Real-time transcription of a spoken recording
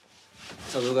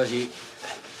さぞかし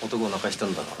男を泣かした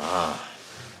んだろうな。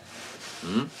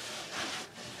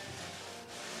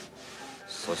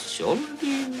そしょ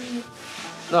り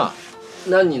なあ、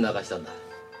何人泣かしたんだ。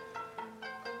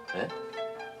え？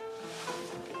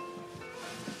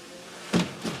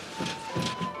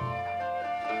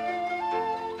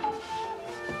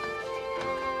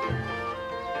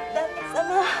旦那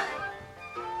様。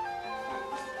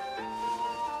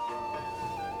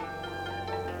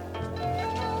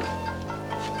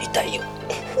痛いよ。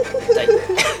痛い。痛いよ。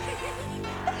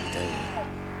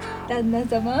旦那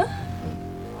様、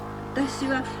私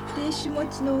は亭主持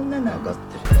ちの女なんだ。分かっ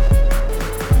てる。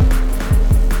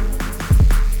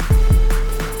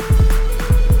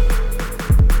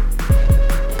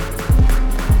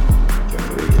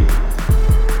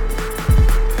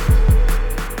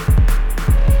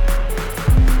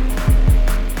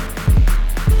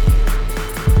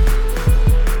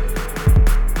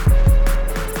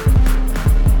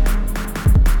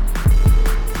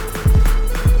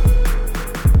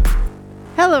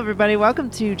Hello, everybody. Welcome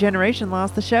to Generation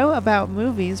Lost, the show about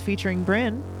movies featuring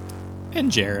Bryn.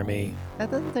 And Jeremy. That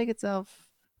doesn't take itself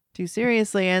too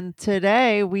seriously. And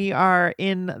today we are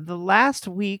in the last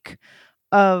week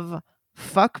of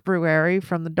Fuck Brewery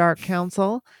from the Dark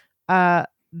Council.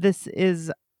 This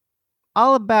is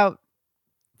all about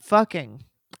fucking.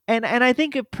 And I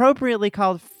think appropriately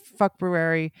called Fuck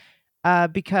Brewery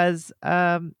because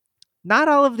not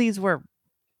all of these were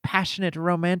passionate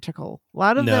romantical. A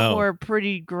lot of them were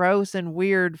pretty gross and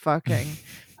weird fucking.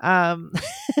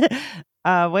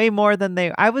 Way more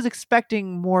than I was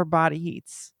expecting more body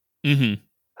heats.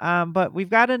 But we've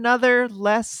got another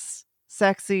less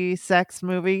sexy sex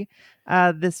movie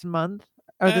this month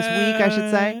or this week, I should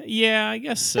say. Yeah, I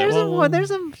guess so. There's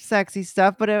some sexy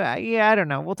stuff, but I don't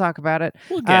know. We'll talk about it.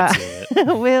 We'll get to it.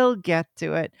 We'll get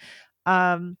to it.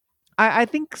 I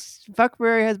think Fuck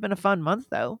Brewery has been a fun month,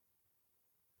 though.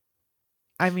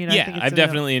 I mean, yeah, I think I've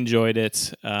definitely enjoyed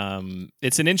it.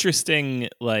 It's an interesting,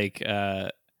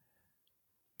 it's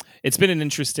been an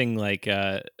interesting,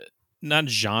 not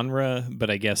genre,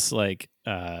 but I guess I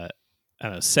don't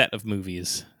know, set of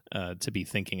movies to be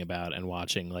thinking about and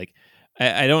watching. Like,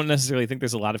 I don't necessarily think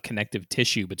there's a lot of connective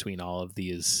tissue between all of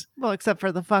these. Well, except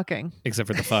for the fucking.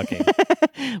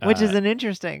 Which is an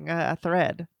interesting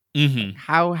thread. Mm-hmm.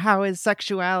 How is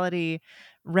sexuality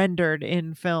rendered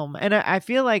in film? And I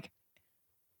feel like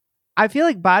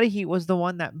Body Heat was the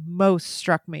one that most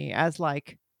struck me as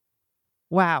like,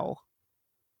 wow,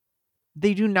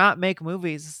 they do not make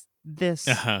movies this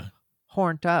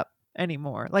horned up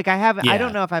anymore. Like I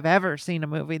don't know if I've ever seen a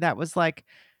movie that was like,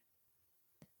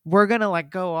 we're gonna like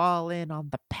go all in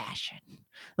on the passion,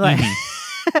 like,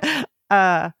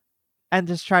 and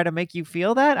just try to make you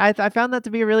feel that. I found that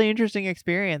to be a really interesting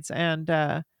experience,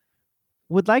 and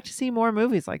would like to see more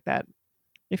movies like that.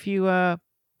 If you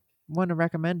want to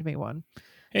recommend me one.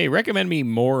 Hey, recommend me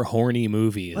more horny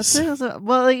movies.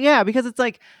 Well, yeah, because it's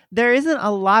like there isn't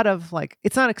a lot of like,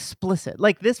 it's not explicit.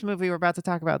 Like this movie we're about to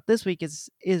talk about this week is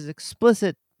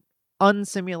explicit,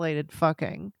 unsimulated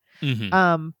fucking.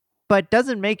 But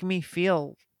doesn't make me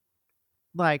feel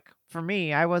like, for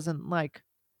me, I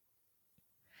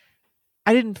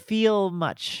didn't feel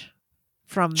much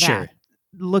from that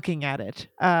looking at it.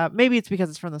 Maybe it's because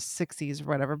it's from the 60s or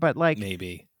whatever, but like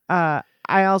maybe. I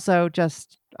also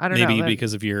just, I don't know. Maybe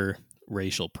because of your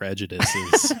racial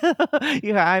prejudices.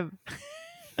 Yeah,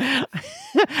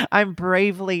 I'm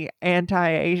bravely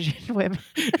anti-Asian women.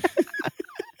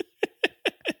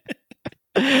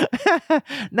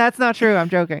 That's not true. I'm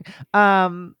joking.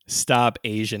 Stop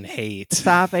Asian hate.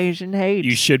 Stop Asian hate.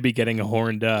 You should be getting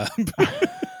horned up.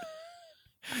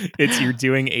 You're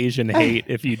doing Asian hate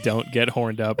if you don't get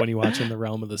horned up when you watch In the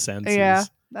Realm of the Senses. Yeah,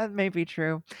 that may be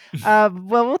true. Well,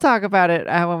 we'll talk about it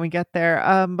when we get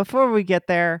there. Before we get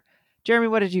there, Jeremy,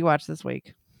 what did you watch this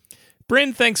week?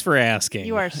 Bryn, thanks for asking.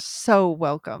 You are so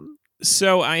welcome.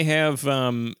 So I have,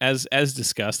 as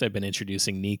discussed, I've been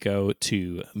introducing Nico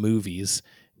to movies,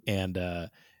 and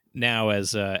now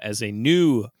as a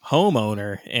new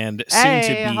homeowner and soon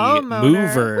to be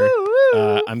mover,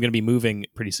 I'm going to be moving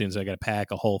pretty soon, so I got to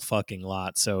pack a whole fucking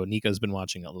lot. So Nico's been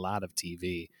watching a lot of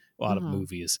TV, a lot of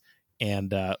movies,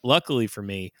 and luckily for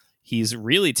me, he's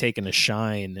really taken a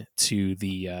shine to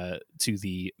the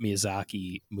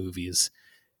Miyazaki movies.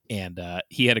 And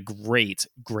he had a great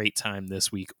time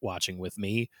this week watching with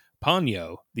me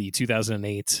Ponyo, the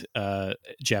 2008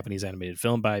 Japanese animated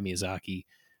film by Miyazaki.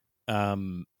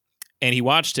 And he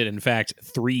watched it, in fact,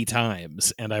 3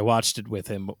 times, and I watched it with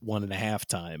him 1.5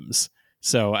 times.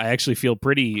 So I actually feel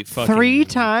pretty fucking... 3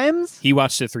 times? He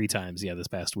watched it 3 times, this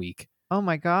past week. Oh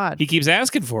my God. He keeps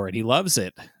asking for it. He loves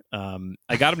it.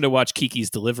 I got him to watch Kiki's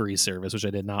Delivery Service, which I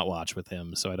did not watch with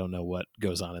him, so I don't know what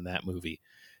goes on in that movie.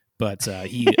 But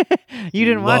he You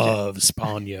didn't watch it. loves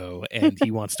Ponyo, and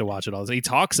he wants to watch it all. He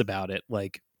talks about it.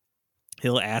 Like,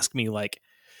 he'll ask me, like,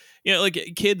 like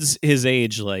kids his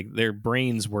age, like their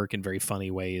brains work in very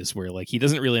funny ways where like he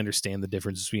doesn't really understand the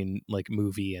difference between like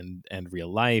movie and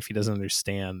real life. He doesn't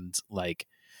understand, like,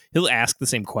 he'll ask the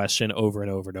same question over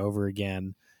and over and over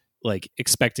again, like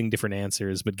expecting different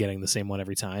answers, but getting the same one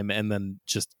every time, and then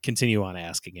just continue on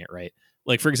asking it, right?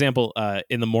 Like, for example,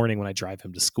 in the morning when I drive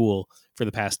him to school for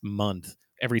the past month,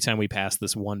 every time we pass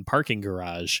this one parking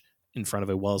garage in front of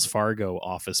a Wells Fargo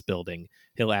office building,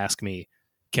 he'll ask me,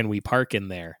 can we park in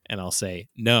there? And I'll say,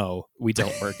 no, we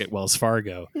don't work at Wells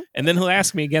Fargo. And then he'll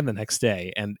ask me again the next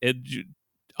day, and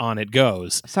it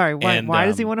goes. Sorry, why And,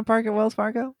 does he want to park at Wells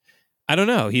Fargo? I don't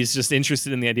know. He's just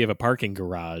interested in the idea of a parking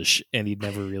garage, and he'd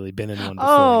never really been in one before.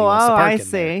 Oh, I in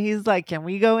see. there. He's like, can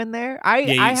we go in there?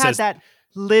 He I had says- that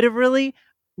literally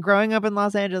growing up in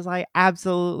Los Angeles. I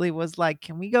absolutely was like,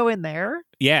 can we go in there?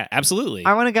 Yeah, absolutely.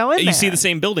 I want to go in there. You see the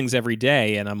same buildings every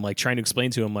day, and I'm like trying to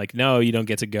explain to him, like, no, you don't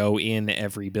get to go in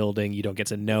every building. You don't get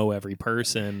to know every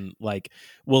person. Like,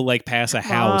 we'll like pass a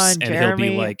house, and Jeremy.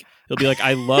 he'll be like,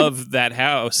 I love that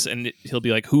house, and he'll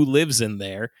be like, who lives in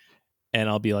there? And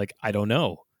I'll be like, I don't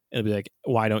know. And he'll be like,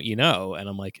 why don't you know? And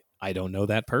I'm like, I don't know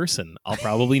that person. I'll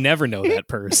probably never know that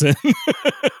person.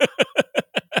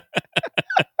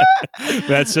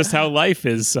 That's just how life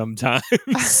is sometimes.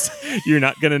 You're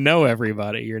not going to know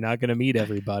everybody. You're not going to meet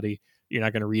everybody. You're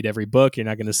not going to read every book. You're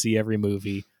not going to see every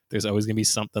movie. There's always going to be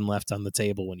something left on the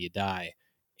table when you die.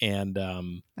 And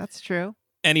that's true.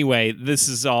 anyway, this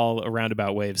is all a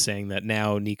roundabout way of saying that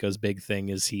now Nico's big thing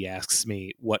is he asks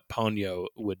me what Ponyo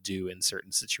would do in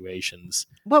certain situations.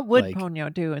 What would Like,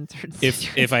 Ponyo do in certain If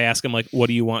situations? I ask him, like, what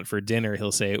do you want for dinner?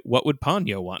 He'll say, what would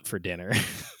Ponyo want for dinner?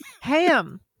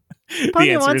 Ham. The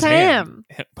Ponyo answer wants is ham.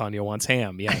 Ponyo wants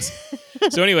ham, yes.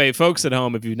 So anyway, folks at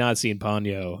home, if you've not seen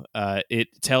Ponyo, it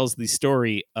tells the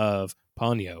story of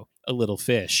Ponyo, a little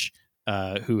fish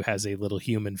who has a little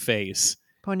human face.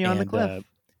 Ponyo on the cliff.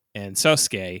 And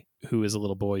Sasuke, who is a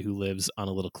little boy who lives on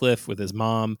a little cliff with his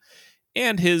mom.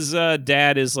 And his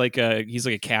dad is he's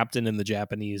like a captain in the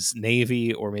Japanese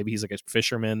Navy, or maybe he's like a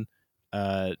fisherman.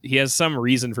 He has some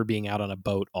reason for being out on a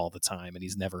boat all the time, and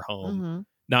he's never home. Mm-hmm.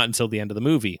 Not until the end of the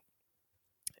movie.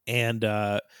 And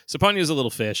so Ponyo's a little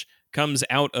fish, comes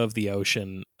out of the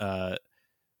ocean.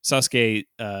 Sasuke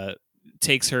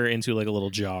takes her into like a little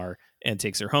jar and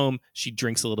takes her home. She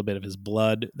drinks a little bit of his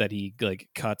blood that he like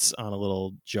cuts on a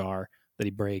little jar that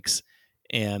he breaks.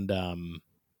 And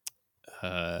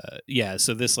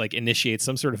so this like initiates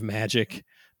some sort of magic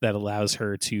that allows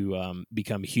her to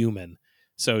become human.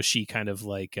 So she kind of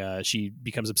like she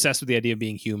becomes obsessed with the idea of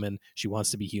being human. She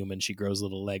wants to be human. She grows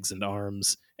little legs and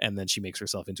arms, and then she makes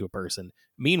herself into a person.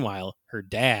 Meanwhile, her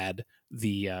dad,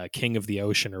 the king of the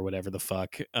ocean or whatever the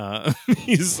fuck,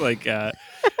 he's like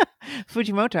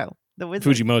Fujimoto, the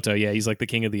wizard. Fujimoto. Yeah, he's like the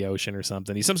king of the ocean or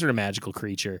something. He's some sort of magical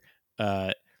creature.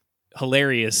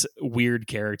 Hilarious, weird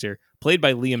character played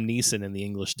by Liam Neeson in the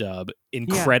English dub.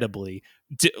 Incredibly,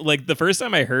 like the first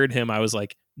time I heard him, I was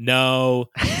like, no.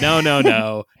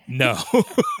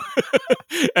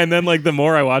 And then like the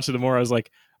more I watched it, the more I was like,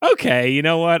 okay, you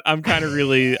know what? I'm kind of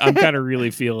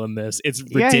really feeling this. It's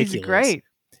ridiculous. Yeah, he's great.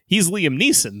 He's Liam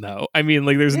Neeson though. I mean,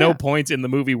 like there's no point in the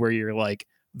movie where you're like,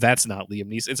 that's not Liam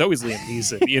Neeson. It's always Liam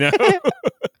Neeson, you know?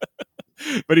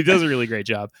 But he does a really great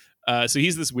job. So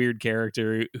he's this weird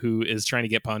character who is trying to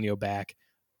get Ponyo back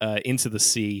into the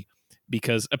sea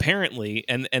because apparently,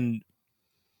 and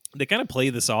they kind of play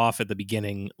this off at the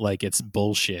beginning like it's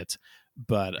bullshit,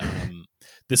 but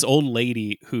this old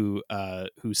lady who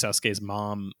Sasuke's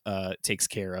mom takes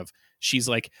care of, she's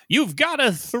like, you've got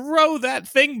to throw that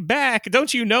thing back.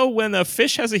 Don't you know when a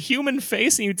fish has a human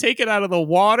face and you take it out of the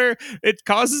water, it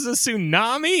causes a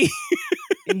tsunami?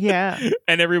 Yeah.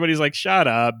 And everybody's like, shut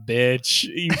up, bitch,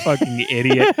 you fucking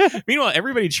idiot. Meanwhile,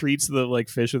 everybody treats the like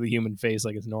fish with a human face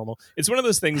like it's normal. It's one of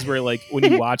those things where like when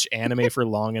you watch anime for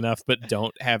long enough but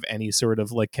don't have any sort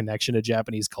of like connection to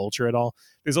Japanese culture at all,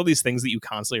 there's all these things that you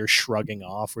constantly are shrugging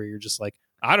off where you're just like,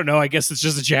 I don't know, I guess it's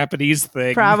just a Japanese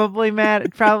thing. Probably,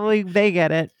 Matt. Probably they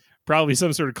get it. Probably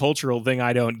some sort of cultural thing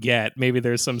I don't get. Maybe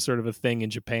there's some sort of a thing in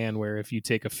Japan where if you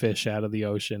take a fish out of the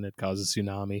ocean, it causes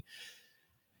tsunami.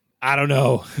 I don't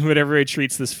know, but everybody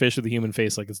treats this fish with a human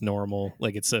face like it's normal,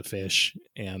 like it's a fish.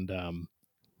 And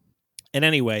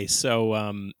anyway, so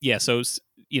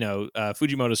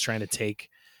Fujimoto's trying to take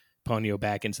Ponyo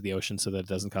back into the ocean so that it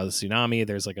doesn't cause a tsunami.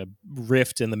 There's like a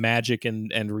rift in the magic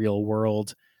and real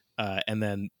world. And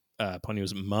then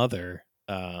Ponyo's mother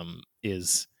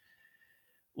is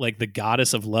like the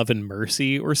goddess of love and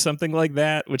mercy or something like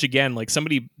that, which again, like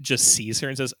somebody just sees her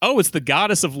and says, oh, it's the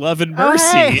goddess of love and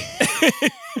mercy.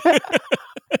 hey.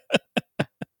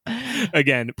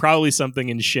 Again, probably something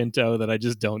in Shinto that I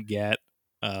just don't get.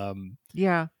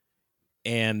 Yeah.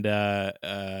 And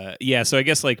yeah, so I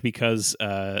guess like because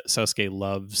Sasuke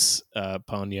loves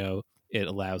Ponyo, it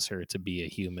allows her to be a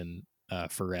human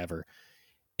forever.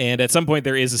 And at some point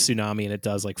there is a tsunami and it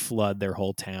does like flood their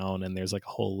whole town, and there's like a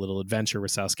whole little adventure where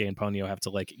Sasuke and Ponyo have to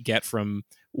like get from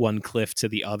one cliff to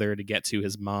the other to get to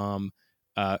his mom.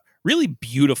 Really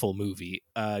beautiful movie,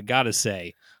 gotta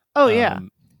say. Oh yeah.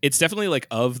 It's definitely like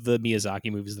of the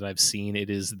Miyazaki movies that I've seen,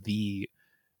 it is the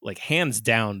like hands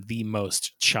down the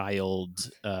most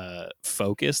child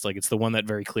focused. Like it's the one that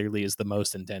very clearly is the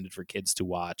most intended for kids to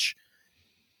watch.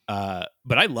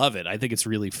 But I love it. I think it's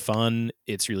really fun.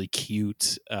 It's really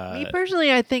cute. Me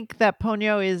personally, I think that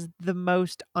Ponyo is the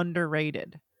most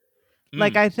underrated.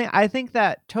 Like I think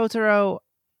that Totoro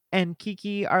and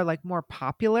Kiki are like more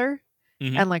popular,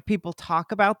 and like people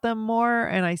talk about them more,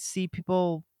 and I see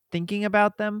people thinking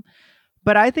about them.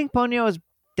 But I think Ponyo is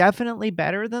definitely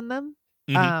better than them.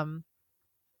 I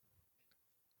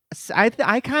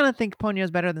kind of think Ponyo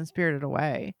is better than Spirited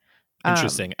Away.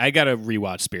 Interesting. I gotta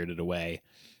rewatch Spirited Away.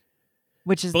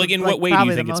 Which is, but like, in what way do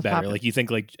you think it's better? Popular. Like, you think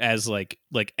like as like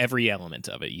every element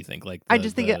of it, you think like I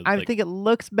just think I think it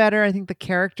looks better. I think the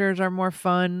characters are more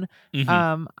fun,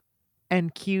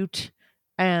 and cute,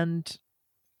 and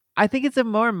I think it's a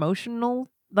more emotional,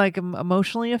 like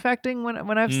emotionally affecting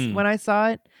when I saw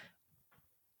it.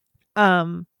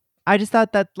 I just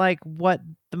thought that like what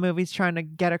the movie's trying to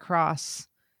get across,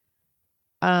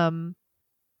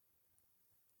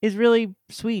 is really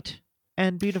sweet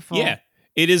and beautiful. Yeah.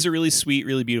 It is a really sweet,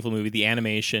 really beautiful movie. The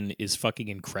animation is fucking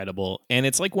incredible. And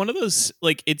it's like one of those,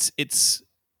 like, it's,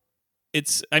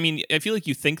 I mean, I feel like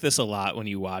you think this a lot when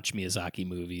you watch Miyazaki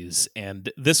movies. And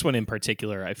this one in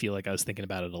particular, I feel like I was thinking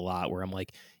about it a lot, where I'm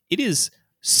like, it is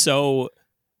so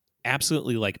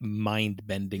absolutely like mind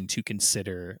bending to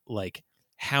consider like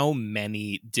how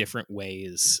many different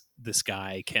ways this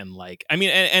guy can like, I mean,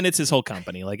 and it's his whole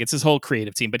company, like it's his whole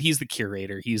creative team, but he's the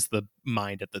curator. He's the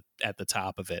mind at the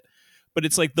top of it. But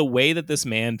it's like the way that this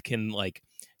man can like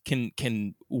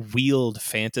can wield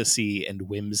fantasy and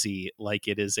whimsy like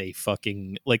it is a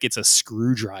fucking, like it's a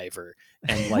screwdriver,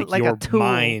 and like, like your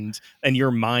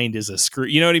mind is a screw.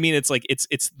 You know what I mean? It's like it's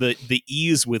the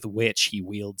ease with which he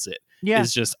wields it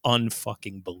is just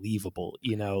unfucking believable.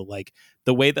 You know, like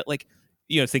the way that, like,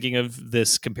 you know, thinking of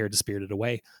this compared to Spirited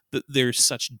Away, there's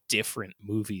such different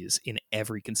movies in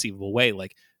every conceivable way.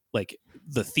 Like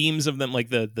the themes of them, like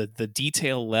the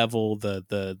detail level,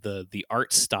 the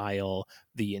art style,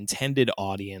 the intended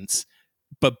audience,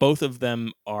 but both of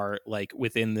them are like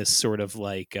within this sort of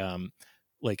like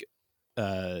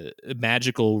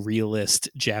magical realist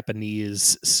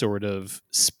Japanese sort of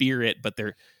spirit. But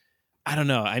they're, I don't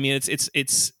know. I mean,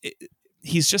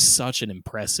 he's just such an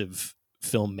impressive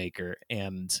filmmaker,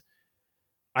 and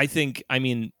I think, I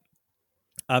mean,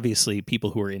 obviously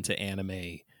people who are into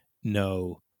anime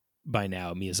know by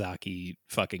now Miyazaki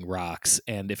fucking rocks,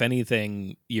 and if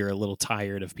anything, you're a little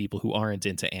tired of people who aren't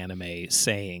into anime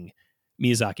saying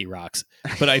Miyazaki rocks.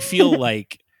 But I feel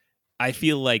like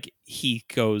he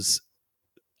goes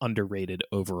underrated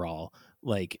overall.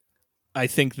 Like, I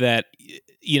think that,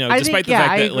 you know, despite the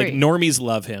fact that like normies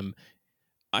love him,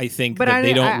 I think that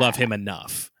they don't love him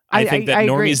enough. I think that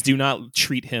normies do not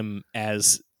treat him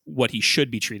as what he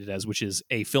should be treated as, which is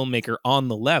a filmmaker on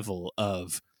the level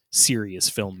of serious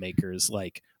filmmakers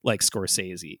like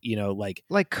Scorsese, you know, like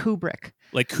Kubrick.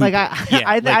 I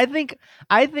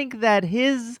think that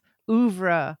his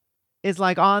oeuvre is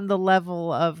like on the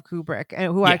level of Kubrick,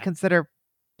 and who I consider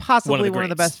possibly one of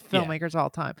the best filmmakers of all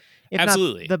time, if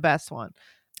absolutely not the best one.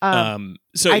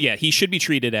 He should be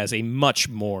treated as a much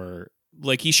more,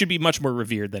 like, he should be much more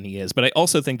revered than he is. But I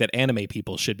also think that anime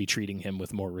people should be treating him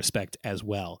with more respect as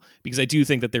well, because I do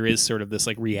think that there is sort of this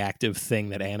like reactive thing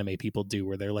that anime people do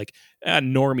where they're like,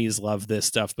 normies love this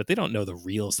stuff, but they don't know the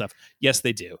real stuff. Yes,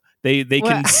 they do. They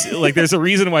can like, there's a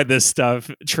reason why this stuff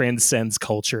transcends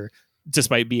culture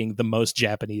despite being the most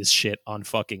Japanese shit on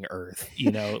fucking earth,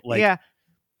 you know? Like,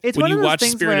 it's when you watch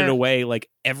Spirited Away, like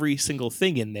every single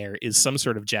thing in there is some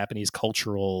sort of Japanese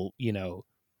cultural, you know,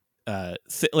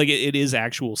 like it is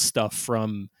actual stuff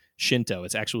from Shinto.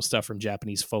 It's actual stuff from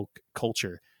Japanese folk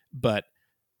culture, but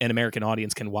an American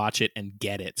audience can watch it and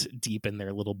get it deep in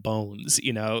their little bones.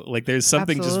 You know, like there's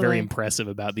something just very impressive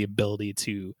about the ability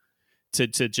to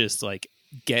just like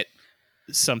get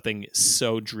something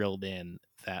so drilled in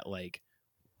that, like,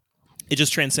 it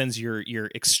just transcends your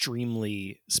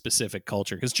extremely specific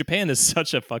culture, because Japan is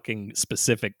such a fucking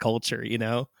specific culture, you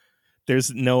know?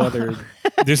 There's no other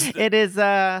there's It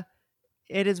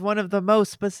is one of the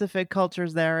most specific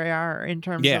cultures there are in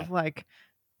terms Yeah. of like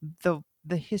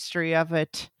the history of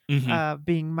it Mhm.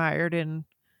 being mired in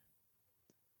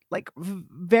like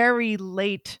very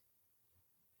late,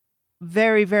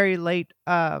 very late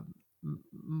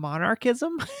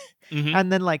monarchism Mhm.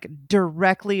 and then like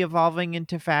directly evolving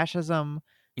into fascism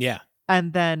Yeah.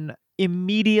 and then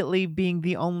immediately being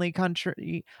the only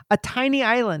country, a tiny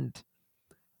island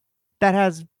that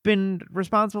has been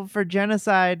responsible for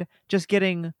genocide, just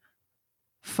getting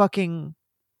fucking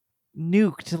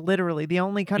nuked, literally the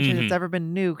only country that's Mhm. ever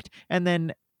been nuked, and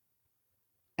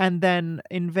then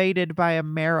invaded by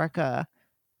America,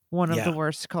 one of the Yeah.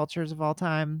 worst cultures of all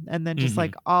time, and then just Mhm.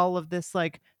 like all of this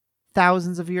like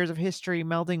thousands of years of history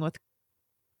melding with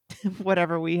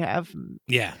whatever we have.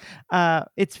 Yeah.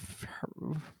 It's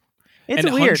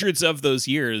And weird. hundreds of those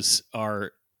years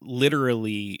are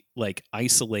literally like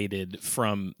isolated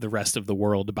from the rest of the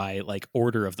world by like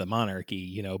order of the monarchy,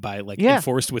 you know, by like Yeah.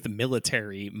 enforced with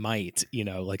military might, you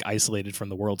know, like isolated from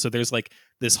the world. So there's like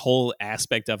this whole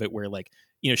aspect of it where like,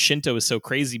 you know, Shinto is so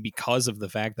crazy because of the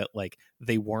fact that like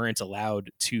they weren't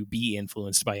allowed to be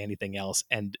influenced by anything else,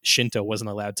 and Shinto wasn't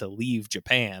allowed to leave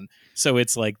Japan. So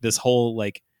it's like this whole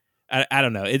like I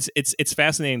don't know. It's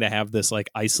fascinating to have this like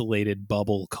isolated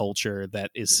bubble culture that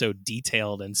is so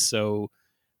detailed and so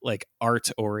like art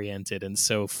oriented and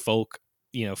so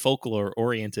folklore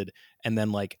oriented, and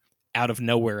then like out of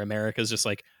nowhere America's just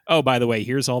like, oh, by the way,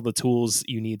 here's all the tools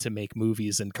you need to make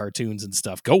movies and cartoons and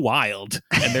stuff. Go wild.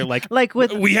 And they're like, Like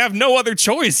with we have no other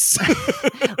choice.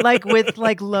 like with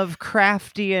like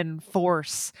Lovecraftian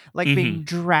force, like being Mhm.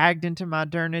 dragged into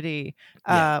modernity,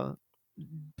 Yeah.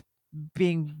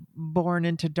 being born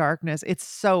into darkness. It's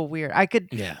so weird.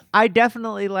 Yeah. I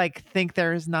definitely like think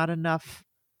there's not enough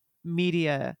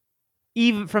media,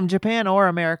 even from Japan or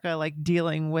America, like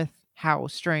dealing with how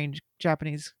strange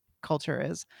Japanese culture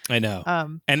is. I know.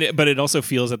 Um, But it also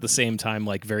feels at the same time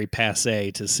like very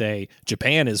passe to say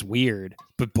Japan is weird,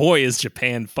 but boy is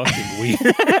Japan fucking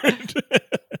weird.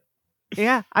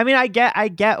 yeah, I mean, I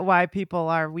get why people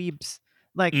are weebs,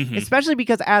 like Mhm. especially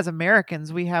because as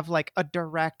Americans we have like a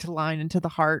direct line into the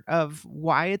heart of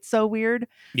why it's so weird.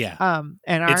 Yeah.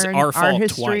 And It's our fault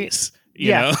history, twice.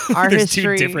 yeah, You know, our there's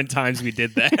history, two different times we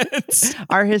did that.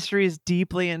 our history is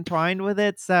deeply entwined with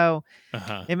it, so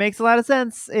Uh-huh. it makes a lot of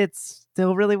sense. It's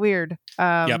still really weird.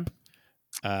 Yep.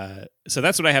 So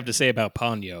that's what I have to say about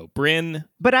Ponyo. Bryn.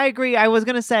 But I agree. I was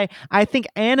gonna say I think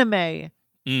anime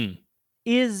Mm,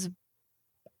 is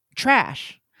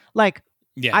trash. Like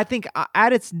yeah. I think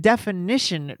at its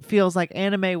definition, it feels like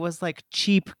anime was like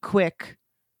cheap, quick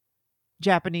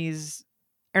Japanese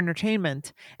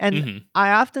entertainment, and Mhm.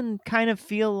 I often kind of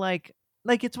feel like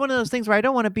it's one of those things where I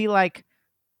don't want to be like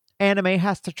anime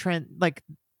has to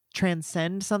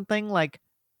transcend something, like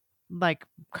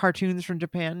cartoons from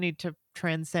Japan need to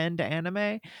transcend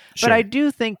anime. Sure. But I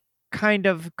do think kind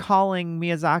of calling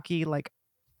Miyazaki like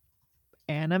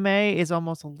anime is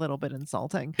almost a little bit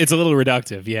insulting. It's a little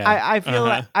reductive, yeah.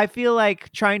 I feel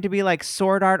like trying to be like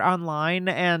Sword Art Online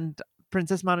and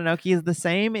Princess Mononoke is the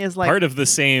same is like part of the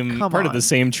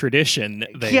same tradition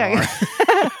they are.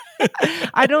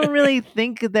 I don't really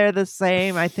think they're the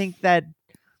same. I think that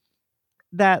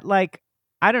like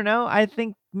I don't know. I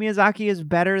think Miyazaki is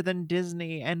better than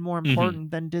Disney and more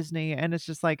important than Disney, and it's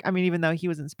just like, I mean, even though he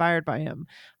was inspired by him,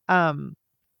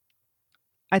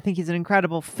 I think he's an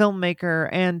incredible filmmaker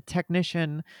and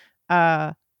technician.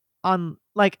 On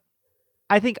like,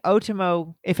 I think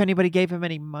Otomo, if anybody gave him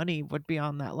any money, would be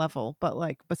on that level. But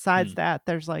like, besides that,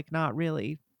 there's like not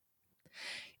really.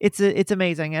 It's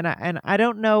amazing, and I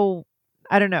don't know.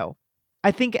 I don't know.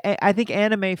 I think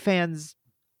anime fans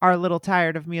are a little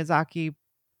tired of Miyazaki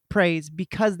praise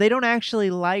because they don't actually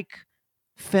like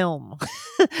film.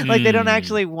 Like they don't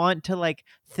actually want to like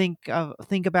think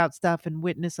about stuff and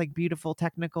witness like beautiful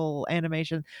technical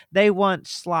animation. They want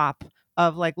slop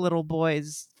of like little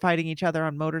boys fighting each other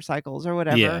on motorcycles or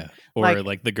whatever. Yeah, or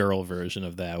like the girl version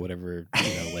of that, whatever,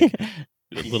 you know, like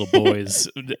little boys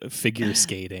figure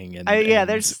skating and,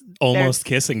 there's almost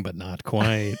kissing but not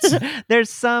quite. There's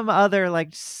some other like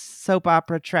soap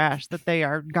opera trash that they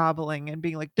are gobbling and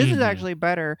being like, this is actually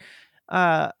better.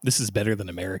 This is better than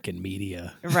American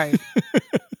media. Right.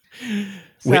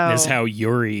 Witness how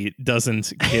Yuri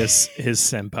doesn't kiss his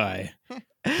senpai.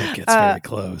 It gets very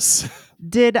close.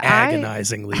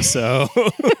 Agonizingly so.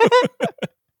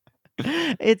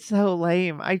 It's so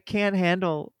lame. I can't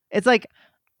handle. It's like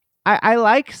I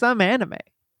like some anime.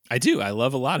 I do. I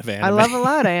love a lot of anime. I love a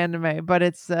lot of anime, but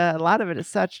it's a lot of it is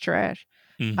such trash.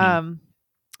 Mhm.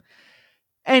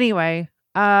 Anyway,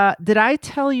 did I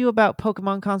tell you about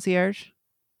Pokemon Concierge?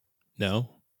 No.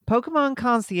 Pokemon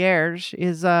Concierge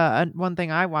is one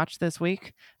thing I watched this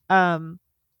week. And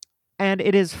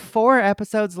it is 4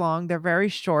 episodes long. They're very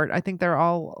short. I think they're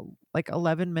all like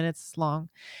 11 minutes long.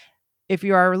 If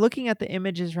you are looking at the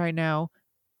images right now,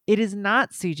 it is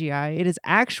not CGI. It is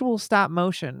actual stop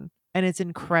motion, and it's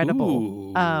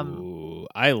incredible. Ooh,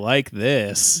 I like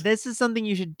this. This is something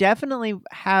you should definitely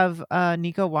have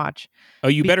Nico watch. Oh,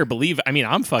 you better believe. I mean,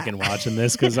 I'm fucking watching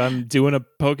this because I'm doing a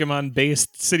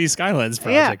Pokemon-based City Skylines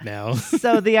project now.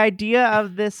 So the idea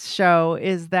of this show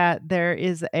is that there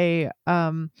is a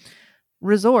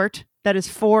resort that is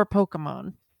for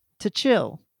Pokemon to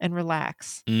chill and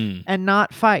relax and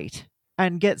not fight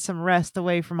and get some rest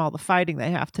away from all the fighting they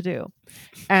have to do.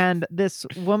 And this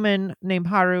woman named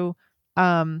Haru,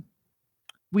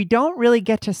 we don't really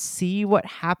get to see what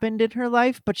happened in her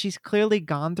life, but she's clearly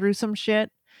gone through some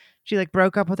shit. She like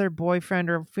broke up with her boyfriend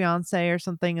or fiance or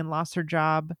something and lost her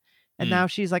job. And now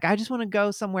she's like, I just want to go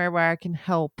somewhere where I can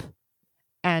help.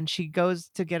 And she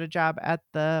goes to get a job at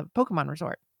the Pokemon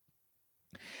resort.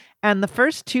 And the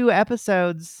first 2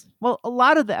 episodes, well, a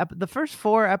lot of the first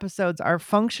 4 episodes are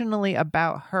functionally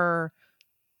about her.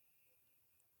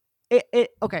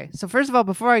 Okay, so first of all,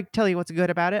 before I tell you what's good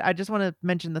about it, I just want to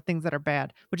mention the things that are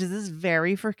bad, which is this is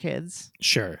very for kids.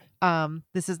 Sure.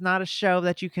 This is not a show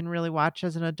that you can really watch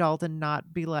as an adult and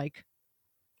not be like,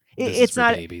 It's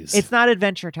not babies. It's not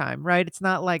Adventure Time, right? It's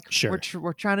not like Sure.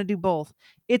 we're trying to do both.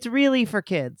 It's really for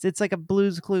kids. It's like a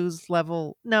Blue's Clues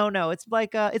level. No, it's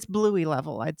like it's Bluey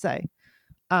level, I'd say.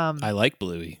 I like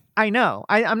Bluey. I know.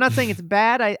 I'm not saying it's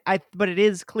bad. But it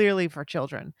is clearly for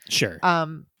children. Sure.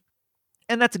 And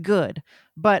that's good.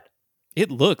 But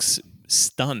it looks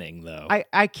stunning, though.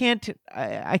 I can't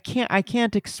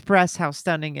express how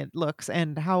stunning it looks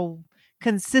and how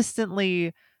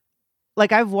consistently.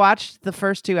 Like I've watched the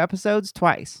first 2 episodes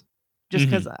twice, just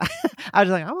because I was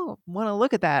like, I want to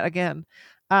look at that again.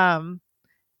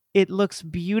 It looks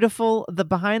beautiful. The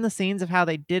behind the scenes of how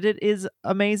they did it is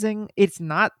amazing. It's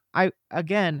not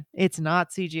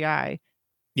CGI.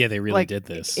 Yeah, they really did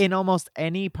this in almost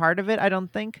any part of it, I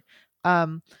don't think.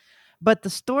 But the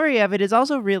story of it is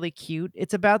also really cute.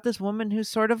 It's about this woman who's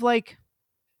sort of like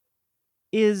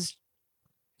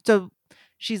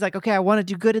she's like, okay, I want to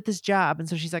do good at this job. And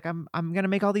so she's like, I'm going to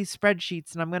make all these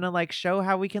spreadsheets and I'm going to like show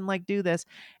how we can like do this.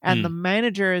 And the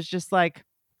manager is just like,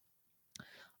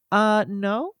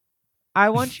 no, I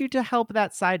want you to help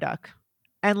that Psyduck.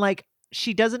 And like,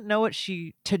 she doesn't know what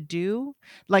to do.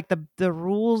 Like the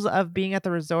rules of being at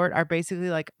the resort are basically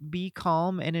like, be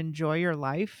calm and enjoy your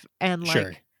life and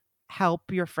like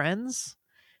help your friends.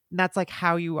 And that's like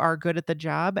how you are good at the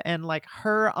job. And like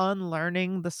her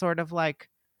unlearning the sort of like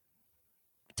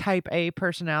type A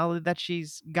personality that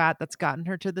she's got that's gotten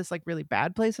her to this like really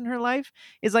bad place in her life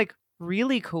is like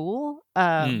really cool.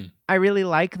 I really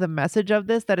like the message of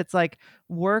this, that it's like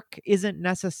work isn't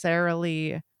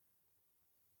necessarily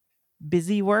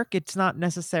busy work. It's not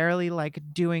necessarily like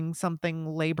doing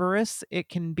something laborious. It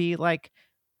can be like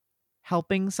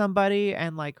helping somebody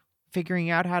and like figuring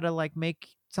out how to like make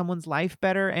someone's life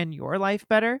better and your life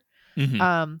better.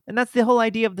 And that's the whole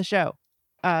idea of the show.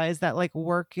 Is that like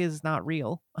work is not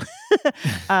real.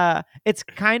 It's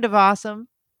kind of awesome,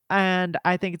 and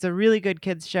I think it's a really good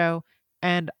kids show,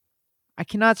 and I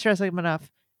cannot stress it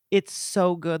enough. It's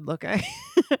so good looking.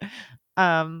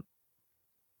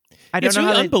 It's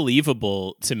really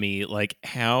unbelievable to me, like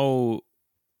how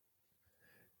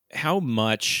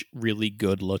much really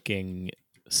good looking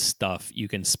stuff you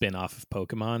can spin off of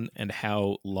Pokemon and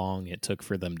how long it took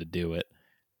for them to do it.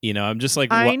 You know, I'm just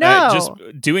like, I know. Just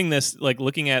doing this, like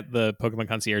looking at the Pokemon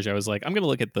Concierge, I was like, I'm going to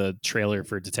look at the trailer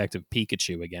for Detective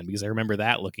Pikachu again, because I remember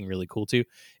that looking really cool too.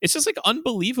 It's just like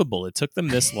unbelievable. It took them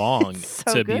this long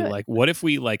to be like, what if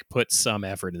we like put some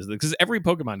effort into this? Because every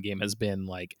Pokemon game has been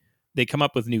like, they come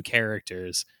up with new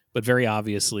characters, but very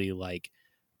obviously, like,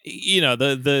 you know,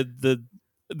 the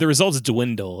results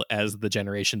dwindle as the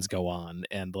generations go on,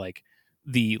 and like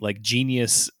the like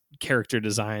genius character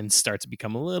design starts to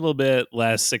become a little bit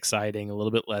less exciting, a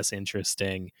little bit less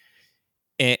interesting,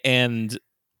 and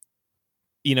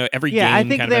you know, every game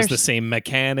kind of has the same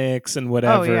mechanics and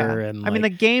whatever. And I mean, the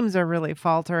games are really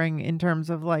faltering in terms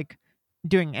of like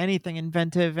doing anything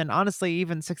inventive, and honestly,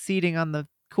 even succeeding on the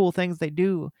cool things they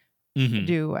do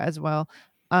as well.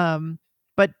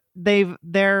 But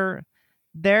their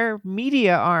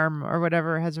media arm or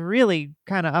whatever has really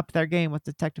kind of upped their game with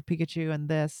Detective Pikachu and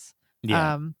this.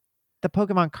 the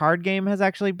Pokemon card game has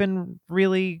actually been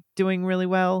doing really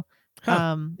well.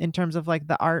 Huh. In terms of like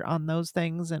the art on those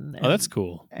things Oh, that's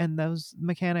cool. and those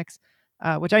mechanics,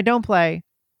 which I don't play.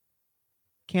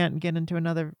 Can't get into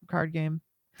another card game.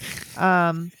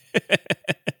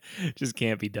 Just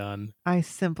can't be done. I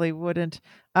simply wouldn't.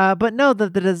 But no, the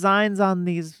designs on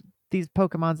these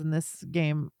Pokemons in this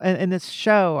game in this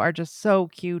show are just so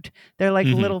cute. They're like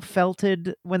Mhm. little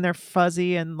felted when they're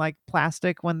fuzzy and like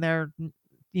plastic when they're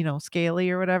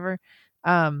scaly or whatever.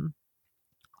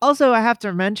 Also, I have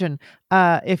to mention,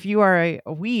 if you are a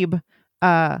weeb,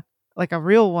 like a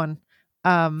real one,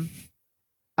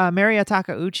 Maria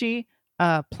Takeuchi,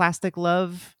 Plastic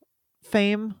Love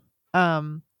fame,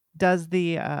 does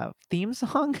the theme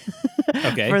song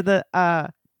Okay. for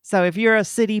the. So if you're a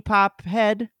city pop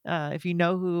head, if you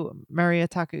know who Maria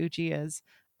Takeuchi is,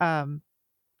 go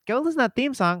listen to that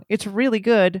theme song. It's really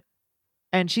good,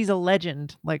 and she's a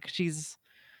legend. Like she's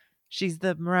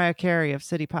the Mariah Carey of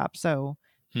city pop. So,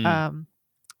 Hmm.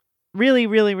 really,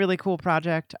 really, really cool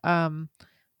project. Like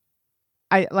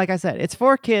I said, it's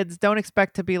for kids. Don't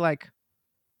expect to be like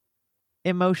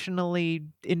emotionally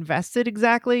invested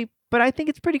exactly, but I think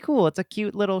it's pretty cool. It's a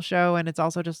cute little show, and it's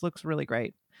also just looks really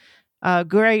great.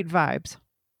 Great vibes.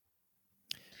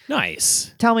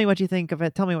 Nice. Tell me what you think of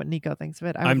it. Tell me what Nico thinks of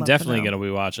it. I would I'm love definitely to know. going to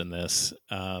be watching this.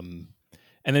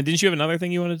 And then didn't you have another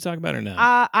thing you wanted to talk about or no?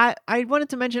 I wanted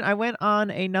to mention I went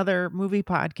on another movie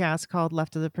podcast called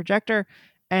Left of the Projector,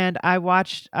 and I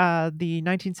watched the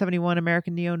 1971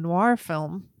 American neo noir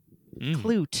film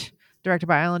Klute, directed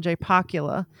by Alan J.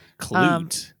 Pakula.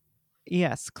 Klute.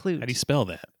 Yes, Klute. How do you spell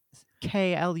that?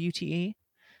 Klute.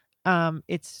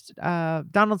 It's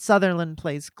Donald Sutherland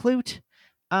plays Klute.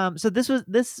 So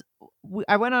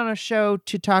I went on a show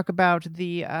to talk about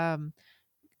the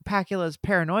Pakula's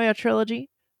Paranoia trilogy,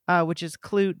 which is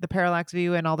Klute, The Parallax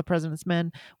View, and All the President's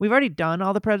Men. We've already done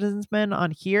All the President's Men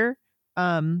on here.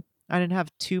 I didn't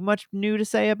have too much new to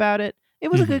say about it. It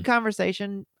was a good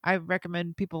conversation. I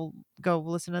recommend people go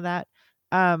listen to that.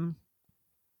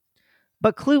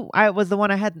 But Klute was the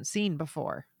one I hadn't seen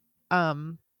before.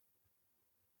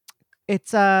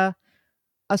 It's a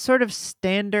sort of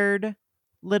standard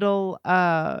little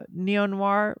neo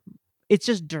noir. It's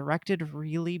just directed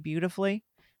really beautifully.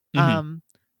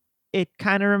 It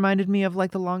kind of reminded me of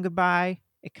like The Long Goodbye.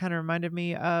 It kind of reminded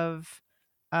me of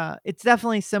it's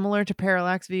definitely similar to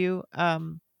Parallax View,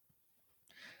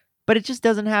 but it just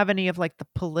doesn't have any of like the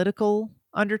political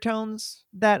undertones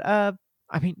that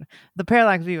I mean, the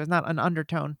Parallax View is not an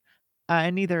undertone,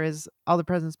 and neither is All the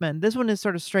President's Men. This one is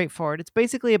sort of straightforward. It's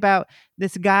basically about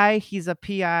this guy. He's a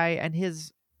PI, and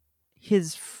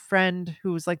his friend,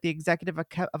 who's like the executive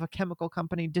of a chemical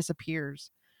company,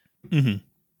 disappears.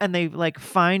 And they like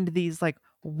find these like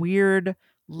weird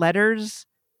letters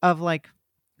of like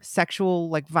sexual,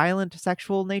 like violent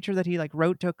sexual nature that he like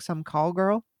wrote to some call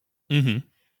girl.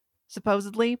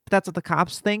 Supposedly, but that's what the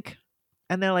cops think.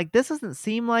 And they're like, this doesn't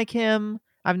seem like him.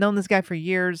 I've known this guy for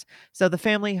years. So the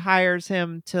family hires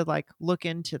him to like look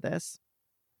into this.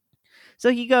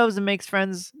 So he goes and makes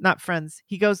friends, not friends.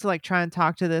 He goes to like try and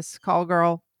talk to this call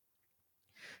girl,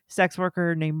 sex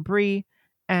worker named Bree,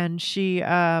 and she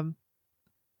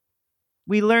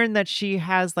we learn that she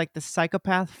has like the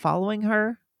psychopath following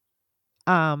her.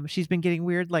 She's been getting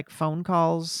weird like phone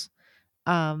calls,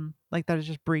 like that is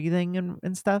just breathing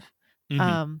and stuff.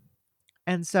 And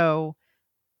so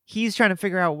he's trying to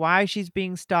figure out why she's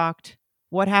being stalked,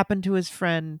 what happened to his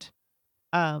friend,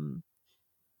 and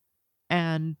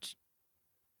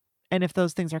if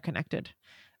those things are connected.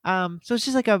 So it's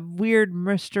just like a weird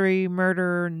mystery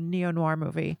murder neo noir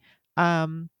movie.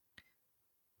 And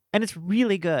it's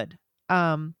really good.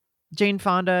 Jane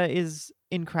Fonda is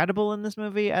incredible in this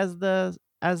movie as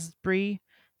Bree.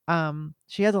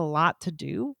 She has a lot to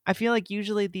do. I feel like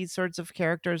usually these sorts of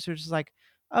characters who are just like,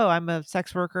 oh, I'm a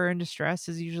sex worker in distress,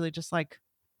 is usually just like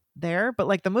there, but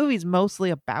like the movie's mostly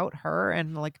about her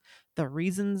and like the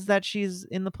reasons that she's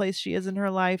in the place she is in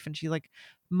her life, and she like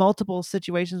multiple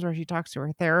situations where she talks to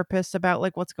her therapist about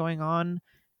like what's going on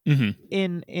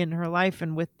in her life.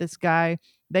 And with this guy,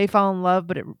 they fall in love,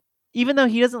 but even though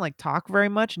he doesn't like talk very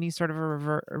much and he's sort of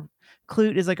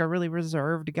Klute is like a really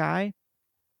reserved guy,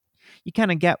 you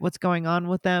kind of get what's going on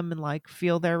with them and like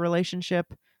feel their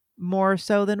relationship more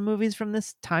so than movies from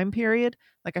this time period.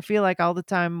 Like I feel like all the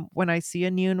time when I see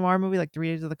a neo noir movie like 3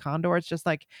 Days of the Condor, it's just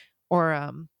like,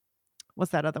 or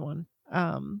what's that other one?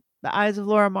 The Eyes of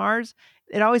Laura Mars.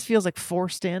 It always feels like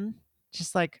forced in,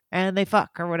 just like, and they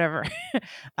fuck or whatever.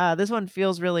 This one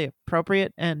feels really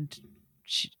appropriate, and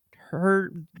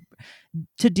her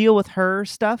to deal with her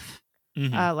stuff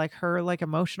Mhm. like her like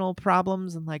emotional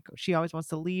problems, and like she always wants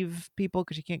to leave people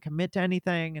because she can't commit to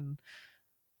anything.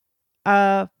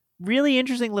 And really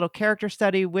interesting little character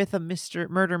study with a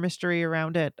murder mystery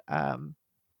around it. And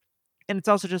it's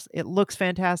also just, it looks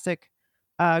fantastic.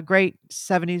 Great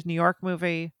 70s New York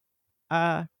movie.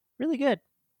 Really good.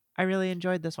 I really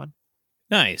enjoyed this one.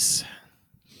 Nice.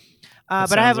 But I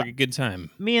Sounds have like a good time.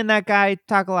 me and that guy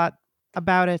talk a lot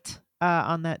about it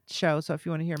on that show. So if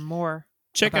you want to hear more,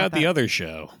 Check about out the that, other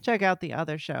show. check out the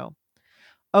other show.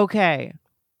 Okay.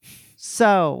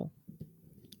 So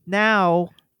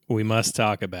now We must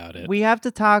talk about it. we have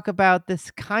to talk about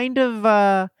this kind of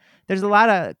there's a lot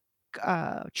of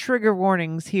trigger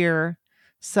warnings here.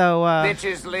 So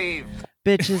Bitches leave.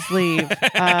 bitches leave.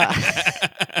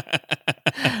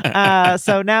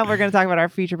 So now we're going to talk about our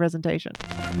feature presentation.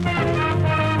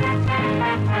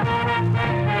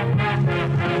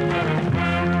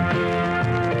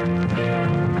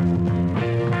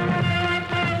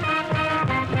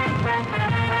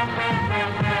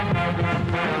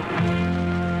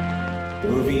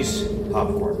 Movies,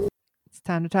 popcorn. It's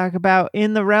time to talk about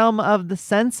In the Realm of the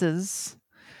Senses,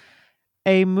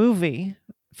 a movie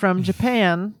from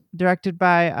Japan directed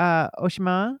by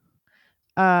Oshima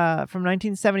from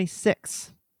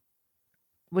 1976.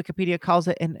 Wikipedia calls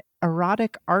it an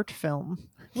erotic art film,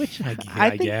 which I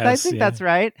think guess, yeah. that's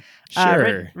right.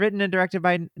 Sure. Written and directed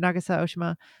by Nagisa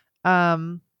Oshima.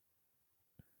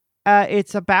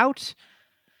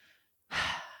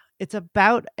 It's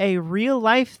about a real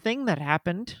life thing that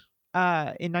happened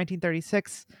in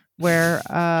 1936, where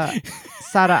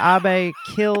Sada Abe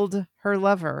killed her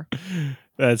lover.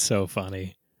 That's so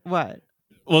funny. What?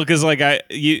 Well, because like I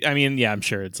mean, yeah, I'm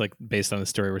sure it's like based on a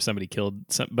story where somebody killed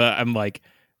some, but I'm like,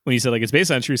 when you said like it's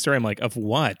based on a true story, I'm like, of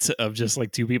what? Of just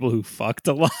like two people who fucked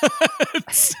a lot?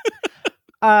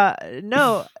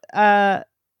 No.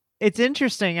 It's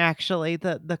interesting actually.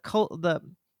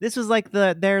 This was like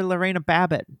their Lorena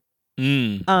Babbitt.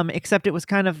 Except it was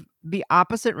kind of the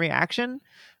opposite reaction.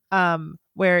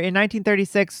 Where in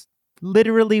 1936,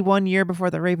 literally 1 year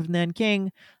before the rape of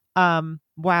Nanking,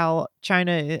 while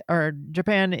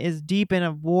Japan is deep in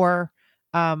a war,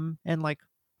 and like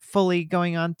fully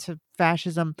going on to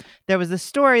fascism, there was this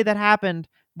story that happened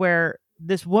where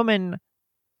this woman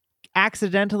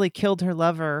accidentally killed her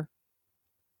lover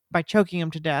by choking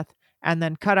him to death, and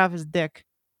then cut off his dick,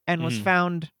 and was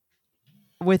found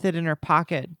with it in her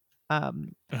pocket.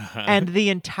 And the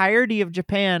entirety of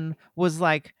Japan was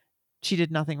like, she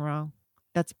did nothing wrong.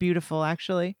 That's beautiful,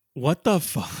 actually. What the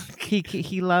fuck?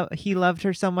 He loved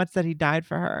her so much that he died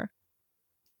for her.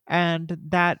 And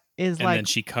that is and like, then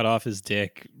she cut off his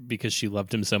dick because she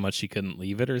loved him so much she couldn't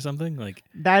leave it or something. Like,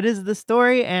 that is the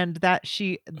story. And that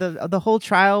the whole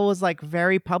trial was like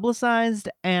very publicized,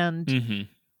 and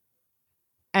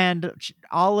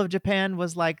all of Japan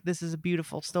was like, this is a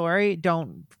beautiful story,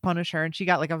 don't punish her. And she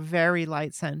got like a very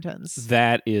light sentence.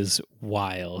 That is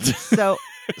wild. So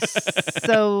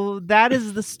that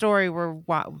is the story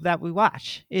that we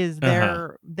watch, is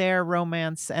their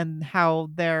romance, and how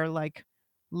their like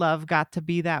love got to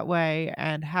be that way,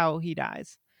 and how he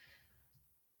dies.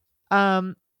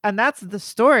 And that's the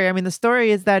story. I mean, the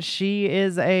story is that she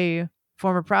is a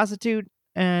former prostitute,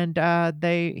 and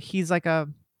he's like a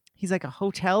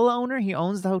hotel owner. He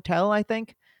owns the hotel, I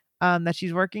think, that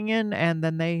she's working in, and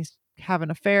then they have an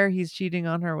affair. He's cheating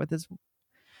on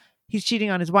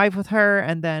his wife with her,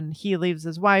 and then he leaves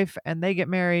his wife, and they get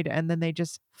married, and then they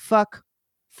just fuck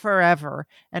forever,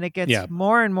 and it gets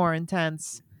more and more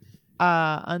intense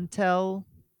until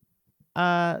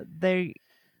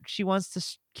she wants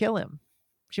to kill him.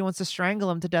 She wants to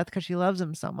strangle him to death because she loves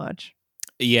him so much.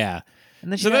 Yeah.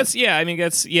 And then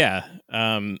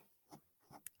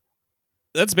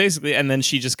that's basically, and then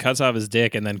she just cuts off his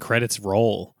dick, and then credits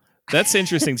roll. That's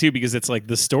interesting too, because it's like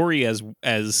the story as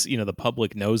you know, the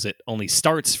public knows it, only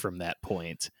starts from that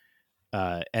point.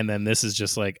 And then this is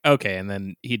just like, okay, and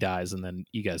then he dies, and then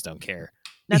you guys don't care.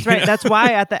 That's right. That's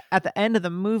why at the end of the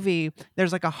movie,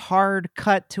 there's like a hard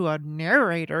cut to a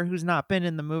narrator who's not been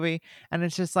in the movie, and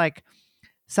it's just like,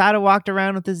 Sada walked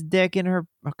around with his dick in her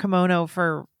kimono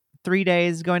for 3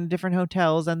 days, going to different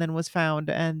hotels, and then was found,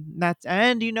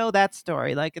 and you know that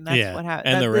story, like, and that's what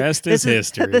happened. And the rest is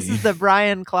history. This is the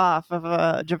Brian Clough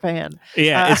of Japan.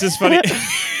 Yeah, it's just funny.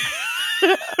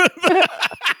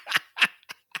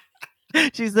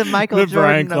 She's the Michael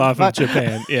Jordan Brian Clough of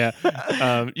Japan. Yeah,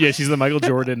 she's the Michael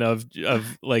Jordan of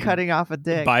like cutting off a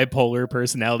dick, bipolar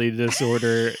personality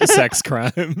disorder, sex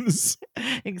crimes.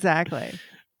 Exactly.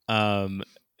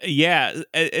 Yeah,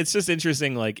 it's just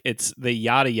interesting. Like, it's the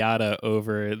yada yada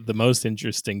over the most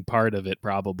interesting part of it,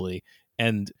 probably.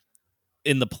 And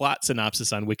in the plot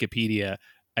synopsis on Wikipedia,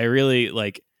 I really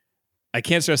like. I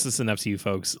can't stress this enough to you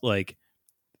folks. Like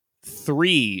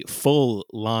 3 full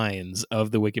lines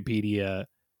of the Wikipedia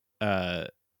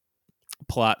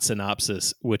plot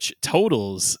synopsis, which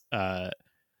totals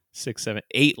 6, 7,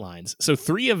 8 lines. So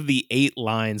 3 of the 8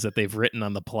 lines that they've written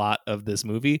on the plot of this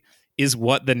movie is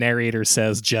what the narrator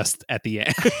says just at the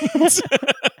end.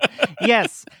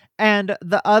 Yes, and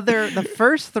the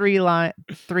first 3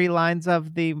 lines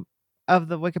of the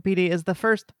Wikipedia is the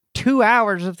first 2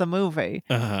 hours of the movie.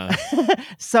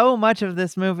 So much of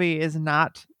this movie is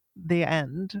not the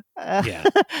end.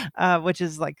 Which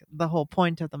is like the whole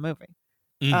point of the movie.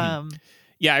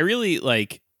 Yeah, I really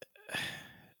like.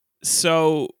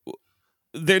 So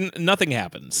then nothing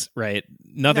happens, right?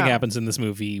 Nothing happens in this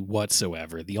movie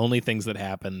whatsoever. The only things that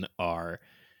happen are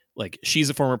like she's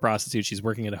a former prostitute. She's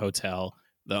working at a hotel.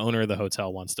 The owner of the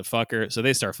hotel wants to fuck her, so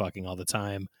they start fucking all the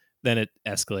time. Then it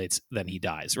escalates. Then he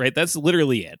dies, right? That's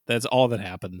literally it. That's all that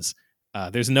happens.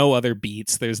 There's no other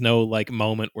beats. There's no like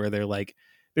moment where they're like,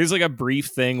 there's like a brief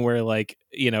thing where like,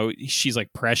 you know, she's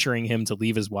like pressuring him to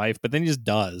leave his wife, but then he just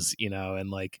does, you know,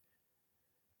 and like,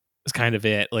 it's kind of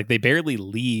it. Like they barely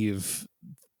leave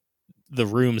the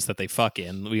rooms that they fuck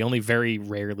in. We only very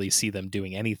rarely see them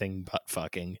doing anything but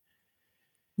fucking.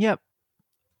 Yep.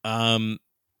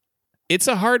 It's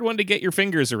a hard one to get your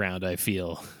fingers around, I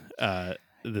feel.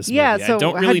 This movie. So I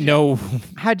don't really know.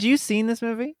 Had you seen this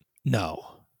movie? No.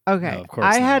 Okay. No, of course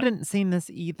I not. hadn't seen this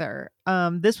either.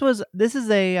 This is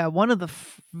a one of the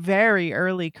very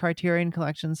early Criterion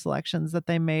Collection selections that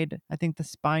they made. I think the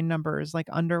spine number is like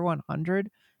under 100,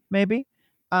 maybe.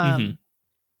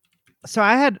 So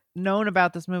I had known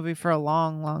about this movie for a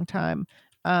long, long time.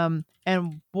 And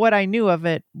what I knew of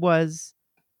it was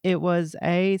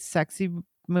a sexy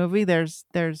movie.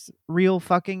 There's real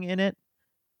fucking in it.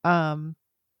 And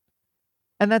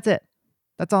that's it.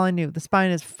 That's all I knew. The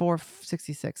spine is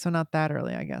 466, so not that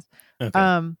early, I guess.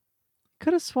 Okay.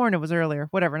 Could have sworn it was earlier.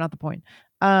 Whatever, not the point.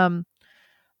 But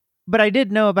I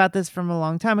did know about this from a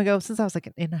long time ago, since I was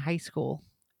like in high school.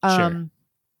 Sure.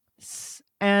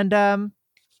 And I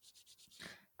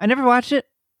never watched it.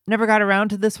 Never got around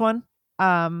to this one.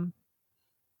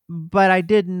 But I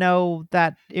did know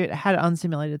that it had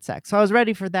unsimulated sex, so I was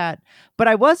ready for that. But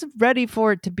I was ready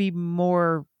for it to be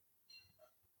more.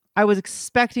 I was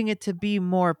expecting it to be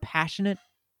more passionate,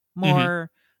 more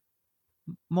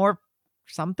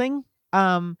something.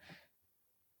 I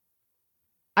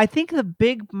think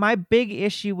my big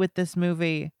issue with this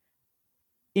movie,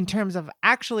 in terms of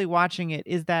actually watching it,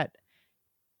 is that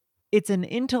it's an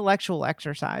intellectual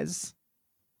exercise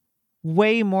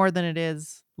way more than it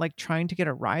is like trying to get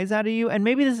a rise out of you. And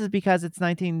maybe this is because it's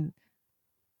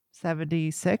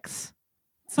 1976.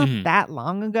 It's not that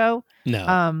long ago.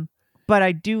 No. But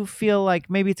I do feel like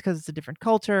maybe it's because it's a different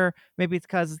culture. Maybe it's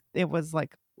because it was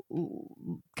like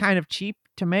kind of cheap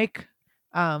to make.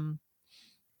 But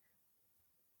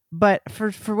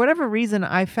for whatever reason,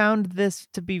 I found this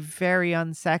to be very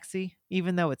unsexy,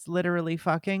 even though it's literally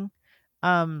fucking.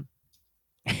 In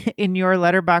your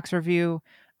Letterboxd review,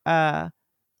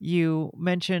 you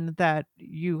mentioned that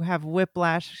you have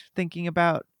whiplash thinking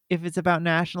about if it's about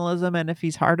nationalism and if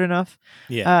he's hard enough.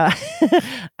 Yeah.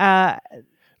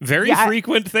 Very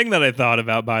frequent thing that I thought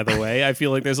about, by the way. I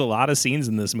feel like there's a lot of scenes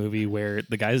in this movie where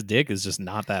the guy's dick is just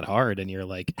not that hard, and you're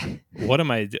like, "What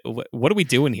are we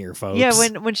doing here, folks?" Yeah,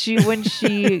 when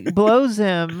she blows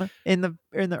him in the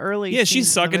early, yeah, she's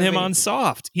sucking him on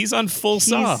soft. He's on full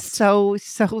soft. So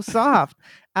soft,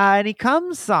 and he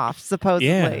comes soft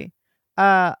supposedly.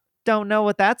 Yeah. Don't know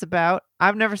what that's about.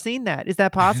 I've never seen that. Is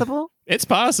that possible? It's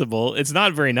possible. It's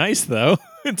not very nice though.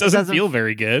 It doesn't feel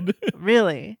very good.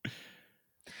 Really?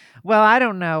 Well, I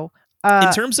don't know.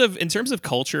 In terms of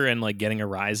culture and like getting a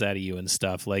rise out of you and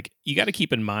stuff, like you got to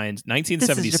keep in mind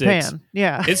 1976. This is Japan.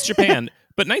 Yeah. It's Japan.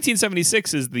 But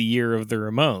 1976 is the year of the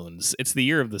Ramones. It's the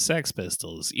year of the Sex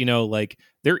Pistols. You know, like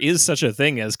there is such a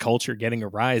thing as culture getting a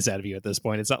rise out of you at this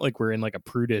point. It's not like we're in like a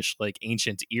prudish, like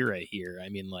ancient era here. I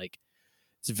mean, like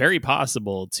it's very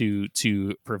possible to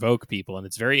provoke people, and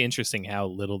it's very interesting how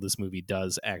little this movie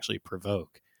does actually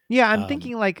provoke. Yeah, I'm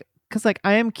thinking like, because like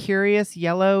I Am Curious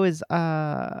Yellow is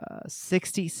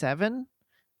 67.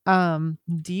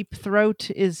 Deep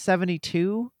Throat is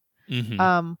 72.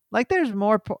 Like there's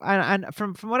more and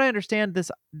from what I understand, this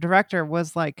director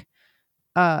was like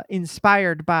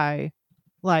inspired by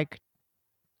like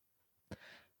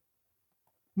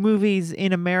movies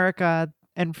in America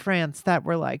and France that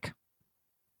were like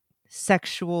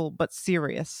sexual but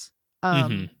serious,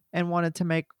 and wanted to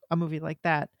make a movie like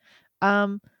that.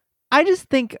 I just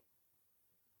think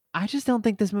I just don't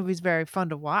think this movie's very fun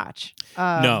to watch.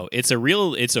 No, it's a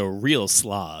real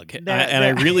slog. There- And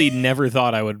I there- really never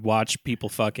thought I would watch people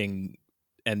fucking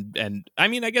and I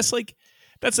mean, I guess like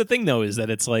that's the thing though, is that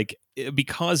it's like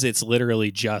because it's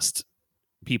literally just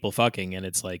people fucking, and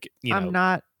it's like, you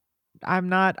know, I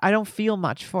don't feel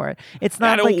much for it. It's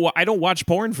I not like don't I don't watch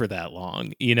porn for that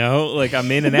long, you know? Like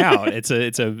I'm in and out. It's a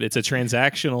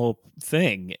transactional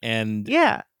thing, and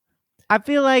yeah. I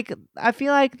feel like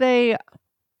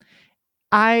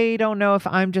I don't know if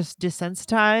I'm just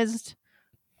desensitized,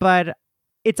 but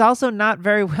it's also not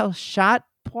very well shot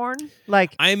porn.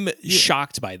 Like I'm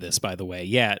shocked by this, by the way.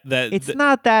 Yeah, it's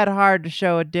not that hard to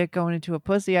show a dick going into a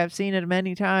pussy. I've seen it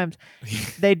many times.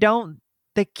 They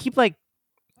keep like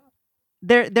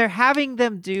they're having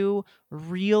them do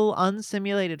real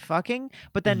unsimulated fucking,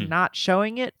 but then Mhm. not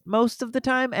showing it most of the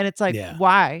time, and it's like, Yeah.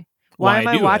 why? Why am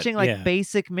I do it? watching like Yeah.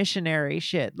 basic missionary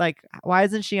shit? Like, why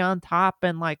isn't she on top?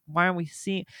 And like, why aren't we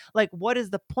seeing? Like, what is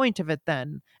the point of it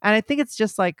then? And I think it's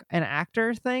just like an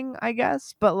actor thing, I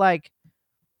guess. But like,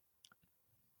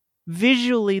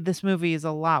 visually, this movie is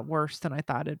a lot worse than I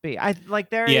thought it'd be. I like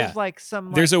there is Yeah. like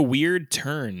some. There's a weird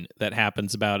turn that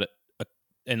happens about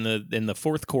in the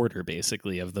fourth quarter,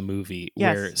 basically, of the movie,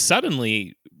 where Yes.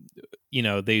 suddenly, you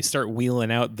know, they start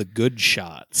wheeling out the good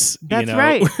shots. That's you know?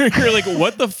 right. You're like,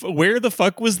 what the? Where the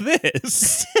fuck was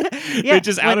this? Yeah, It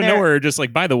just out when of they're- nowhere, just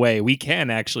like, by the way, we can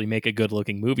actually make a good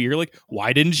looking movie. You're like,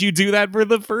 why didn't you do that for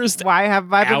the first Why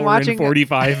have I been hour watching and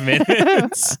 45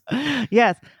 minutes?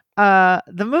 Yes.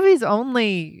 The movie's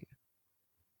only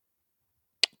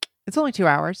 2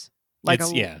 hours.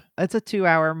 It's a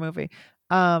 2-hour movie.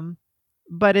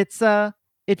 But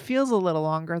it feels a little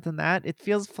longer than that. It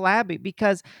feels flabby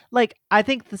because like I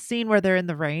think the scene where they're in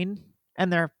the rain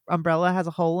and their umbrella has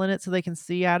a hole in it so they can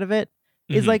see out of it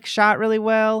is Mhm. like shot really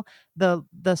well.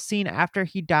 The scene after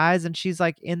he dies and she's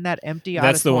like in that empty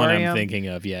That's the one I'm auditorium. thinking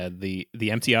of. Yeah, the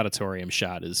empty auditorium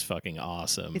shot is fucking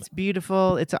awesome. It's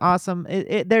beautiful. It's awesome. I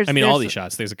mean, there's all these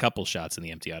shots. There's a couple shots in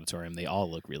the empty auditorium. They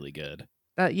all look really good.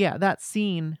 yeah, that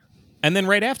scene. And then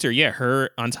right after, yeah, her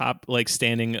on top, like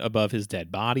standing above his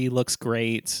dead body, looks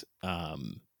great.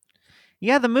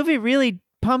 Yeah, the movie really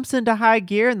pumps into high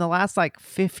gear in the last like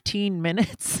 15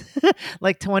 minutes,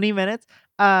 like 20 minutes,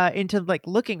 into like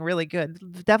looking really good.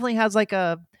 Definitely has like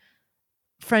a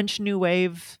French New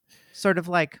Wave sort of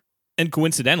like And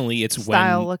coincidentally, it's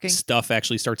Style when looking. stuff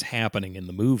actually starts happening in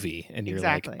the movie, and you're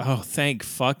Exactly. like, "Oh, thank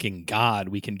fucking God,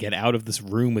 we can get out of this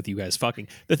room with you guys fucking."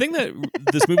 The thing that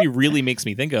this movie really makes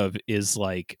me think of is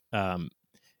like,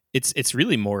 it's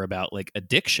really more about like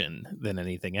addiction than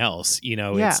anything else. You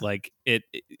know, Yeah. it's like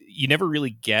you never really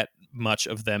get much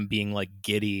of them being like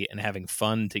giddy and having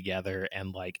fun together,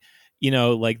 and like, you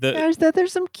know, like there's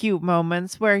some cute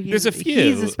moments where he's There's a few.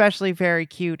 he's especially very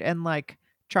cute and like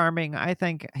charming. I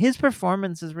think his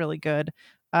performance is really good.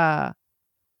 I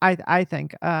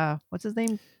think what's his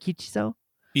name? Kichiso?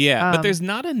 Yeah, but Um, there's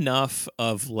not enough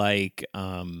of like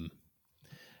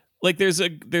there's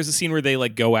a scene where they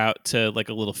like go out to like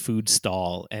a little food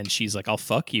stall, and she's like, "I'll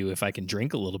fuck you if I can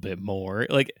drink a little bit more."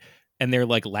 Like, and they're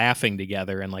like laughing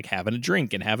together and like having a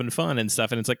drink and having fun and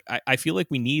stuff. And it's like I feel like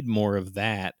we need more of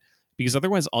that, because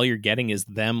otherwise all you're getting is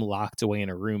them locked away in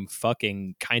a room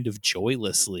fucking kind of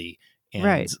joylessly and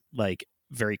Right. like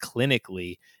very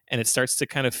clinically. And it starts to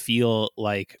kind of feel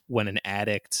like when an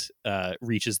addict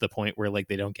reaches the point where like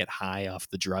they don't get high off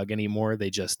the drug anymore, they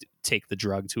just take the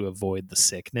drug to avoid the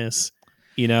sickness.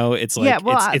 You know, it's like Yeah,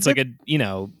 well, it's like a, you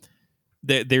know,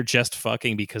 they're just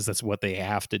fucking because that's what they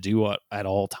have to do at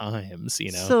all times.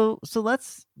 You know, So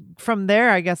let's from there,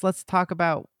 I guess let's talk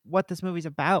about what this movie's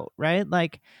about, right?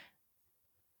 Like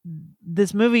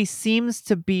this movie seems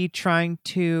to be trying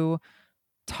to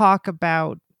talk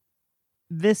about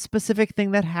this specific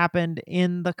thing that happened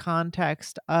in the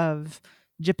context of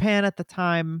Japan at the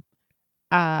time,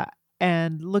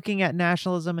 and looking at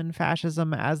nationalism and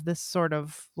fascism as this sort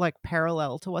of like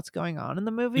parallel to what's going on in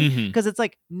the movie, Mhm. because it's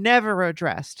like never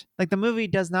addressed. Like the movie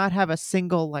does not have a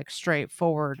single like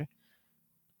straightforward.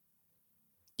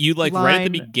 You like right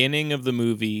at the line- beginning of the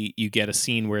movie, you get a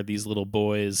scene where these little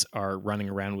boys are running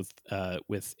around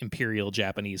with imperial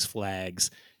Japanese flags,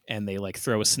 and they like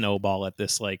throw a snowball at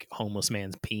this like homeless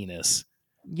man's penis.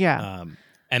 Yeah.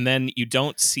 And then you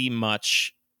don't see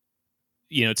much,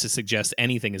 you know, to suggest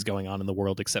anything is going on in the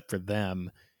world except for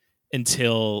them,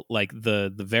 until like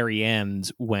the very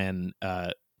end, when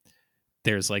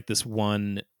there's like this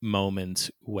one moment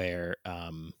where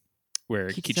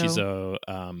Kichizo.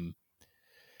 Kichizo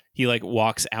he like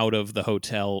walks out of the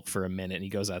hotel for a minute, and he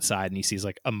goes outside and he sees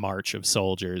like a march of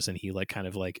soldiers, and he like kind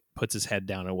of like puts his head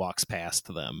down and walks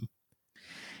past them.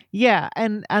 Yeah,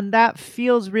 and that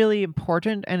feels really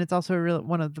important, and it's also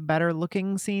one of the better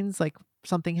looking scenes. Like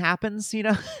something happens,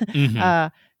 Hmm. uh,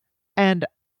 and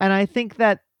I think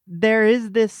that there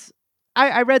is this.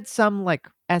 I read some like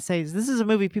essays. This is a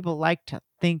movie people like to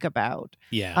think about,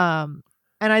 Yeah, um,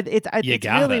 and you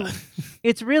gotta.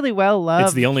 it's really well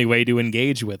It's the loved. only way to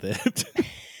engage with it.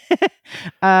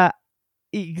 uh,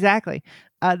 exactly.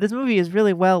 This movie is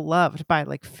really well loved by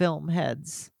like film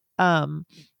heads, and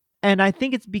I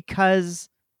think it's because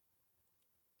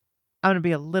I'm gonna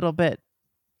be a little bit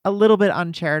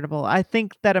uncharitable. I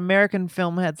think that American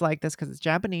film heads like this because it's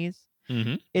Japanese.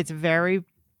 Hmm. It's very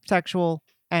sexual,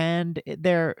 and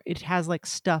it has like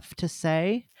stuff to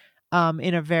say,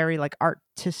 in a very like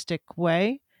artistic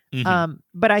way. Hmm.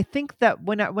 But I think that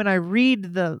when I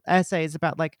read the essays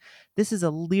about like this is a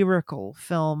lyrical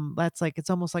film that's like it's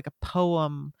almost like a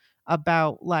poem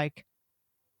about like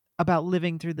about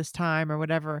living through this time or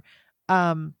whatever.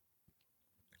 Um,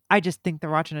 I just think they're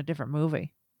watching a different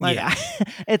movie. Like Yeah.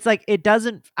 it's like it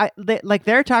doesn't like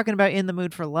they're talking about In the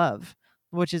Mood for Love,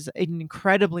 which is an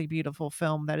incredibly beautiful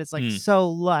film that is like Mm. so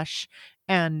lush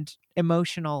and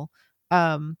emotional.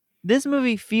 This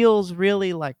movie feels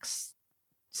really like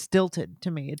stilted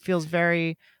to me. It feels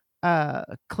very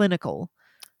clinical.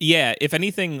 Yeah, if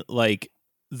anything, like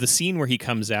the scene where he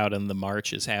comes out and the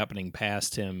march is happening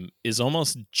past him is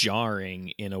almost jarring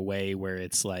in a way where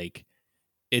it's like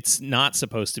it's not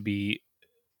supposed to be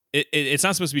it's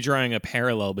not supposed to be drawing a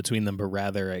parallel between them, but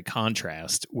rather a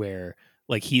contrast where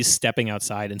like he's stepping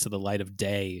outside into the light of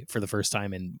day for the first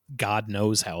time in God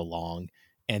knows how long.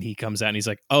 And he comes out and he's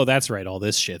like, oh, that's right. All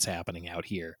this shit's happening out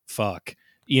here. Fuck.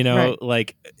 Right.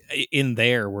 Like in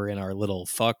there, we're in our little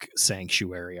fuck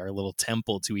sanctuary, our little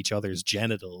temple to each other's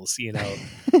genitals,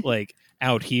 like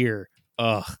out here,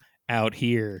 out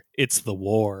here, it's the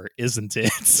war, isn't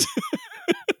it?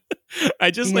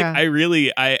 I just like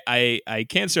Yeah. I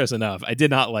can't stress enough. I did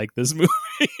not like this movie.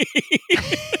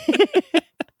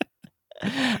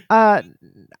 uh,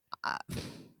 uh,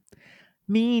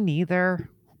 Me neither,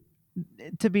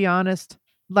 to be honest.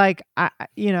 Like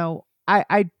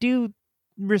I do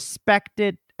respect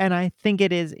it, and I think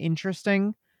it is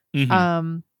interesting. Hmm.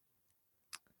 Um,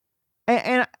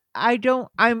 and I don't.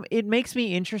 I'm. It makes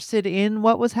me interested in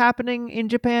what was happening in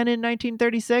Japan in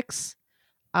 1936.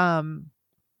 Um,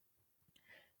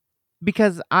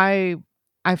 because I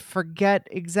forget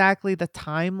exactly the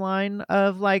timeline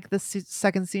of like the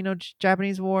second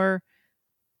Sino-Japanese War,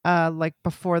 like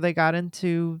before they got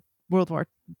into World War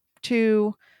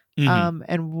II, Hmm.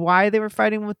 and why they were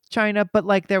fighting with China, but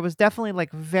like there was definitely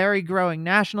like very growing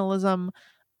nationalism,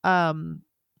 um,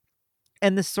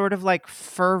 and this sort of like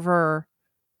fervor,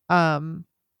 um,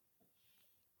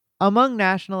 among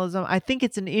nationalism. I think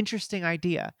it's an interesting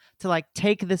idea to like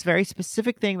take this very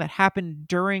specific thing that happened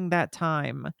during that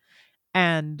time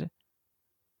and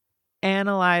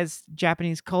analyze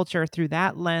Japanese culture through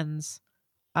that lens.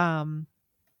 Um,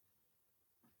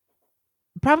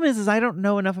 Problem is I don't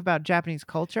know enough about Japanese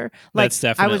culture. Like That's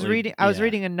definitely I was yeah.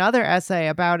 reading another essay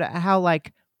about how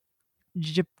like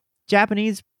J-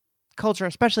 Japanese culture,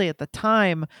 especially at the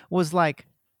time, was like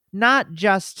not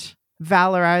just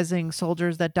valorizing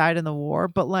soldiers that died in the war,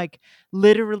 but like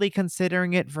literally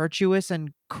considering it virtuous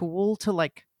and cool to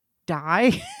like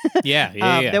die. Yeah,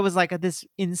 yeah, yeah. There was like this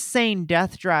insane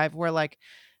death drive where like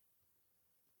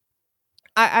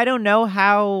I don't know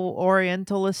how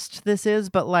Orientalist this is,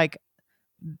 but like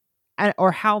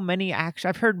or how many actual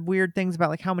I've heard weird things about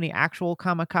like how many actual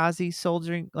kamikaze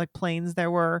soldiering like planes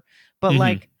there were, but Hmm.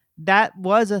 like that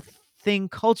was a thing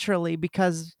culturally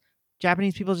because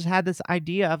Japanese people just had this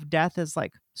idea of death as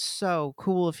like so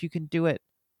cool if you can do it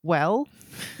well.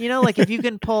 Like if you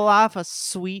can pull off a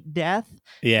sweet death, that's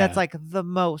Yeah. like the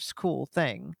most cool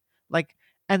thing. Like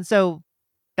and so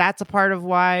that's a part of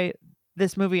why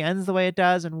this movie ends the way it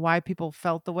does and why people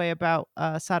felt the way about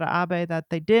Sada Abe that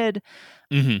they did.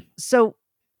 Hmm. So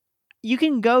you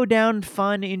can go down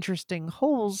fun, interesting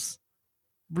holes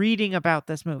reading about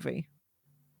this movie.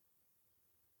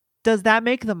 Does that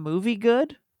make the movie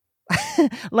good?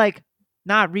 Like,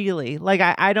 not really. Like,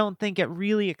 I don't think it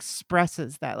really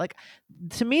expresses that. Like,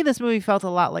 to me, this movie felt a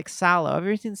lot like Sallow. Have you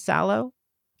ever seen Sallow?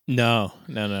 No,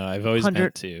 no, no. I've always 100,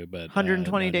 meant to, but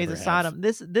 120 no, Days never of have. Sodom.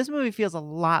 This movie feels a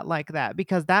lot like that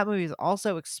because that movie is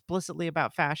also explicitly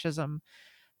about fascism.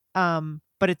 But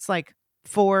it's like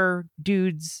four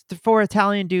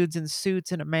Italian dudes in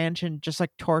suits in a mansion just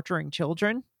like torturing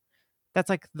children. That's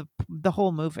like the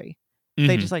whole movie.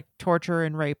 They Hmm. just like torture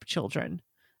and rape children.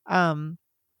 Um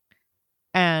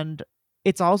and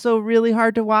it's also really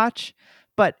hard to watch,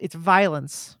 but it's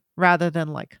violence rather than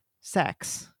like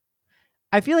sex.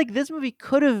 I feel like this movie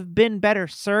could have been better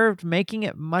served making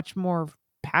it much more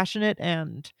passionate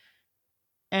and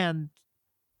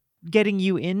getting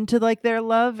you into like their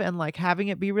love and like having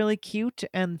it be really cute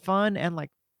and fun, and like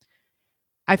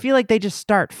I feel like they just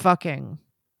start fucking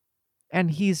and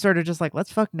he's sort of just like,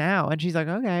 let's fuck now, and she's like,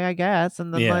 okay, I guess,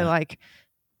 and then Yeah. they like,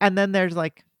 and then there's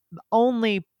like the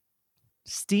only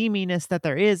steaminess that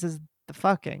there is the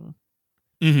fucking.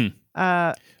 Mm-hmm. Which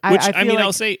I I feel mean, like,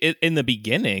 I'll say in the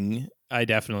beginning, I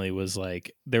definitely was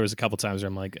like, there was a couple times where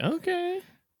I'm like, okay,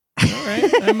 all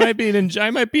right, I might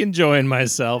be enjoying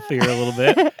myself here a little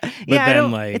bit. But yeah,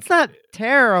 then like, it's not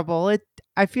terrible.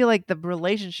 I feel like the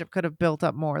relationship could have built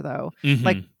up more though. mhm.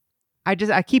 Like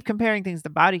I keep comparing things to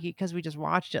Body Heat because we just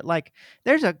watched it. Like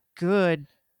there's a good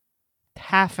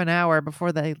half an hour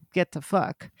before they get to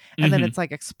fuck, and then Mhm. it's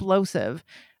like explosive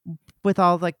with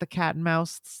all like the cat and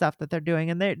mouse stuff that they're doing,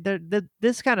 and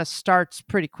this kind of starts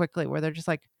pretty quickly where they're just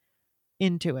like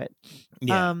into it.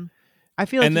 Yeah. I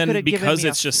feel like And you could then have given because me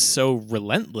it's just so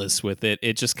relentless with it,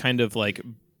 it just kind of like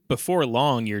before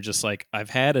long, you're just like, I've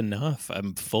had enough.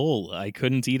 I'm full. I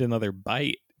couldn't eat another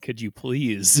bite. Could you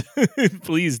please,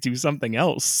 please do something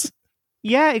else?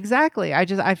 yeah, exactly.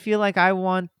 I feel like I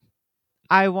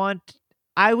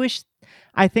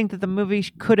think that the movie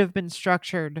could have been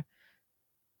structured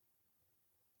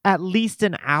at least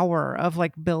an hour of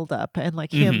like build up and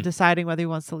like him Mhm. deciding whether he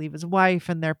wants to leave his wife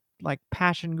and their like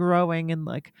passion growing and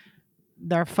like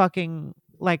they're fucking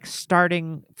like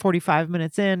starting 45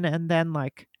 minutes in, and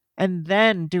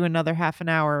then do another half an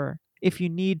hour if you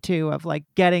need to of like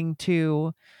getting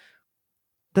to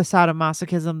the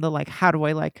sadomasochism, the like how do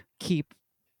I like keep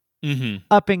Mhm.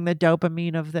 upping the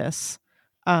dopamine of this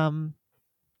um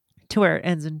to where it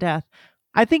ends in death.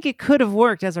 I think it could have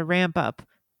worked as a ramp up.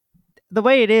 The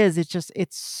way it is,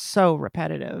 it's so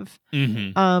repetitive.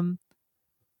 Mhm.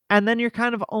 And then you're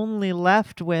kind of only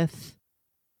left with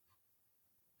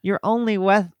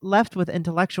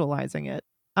intellectualizing it.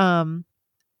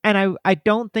 And I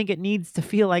don't think it needs to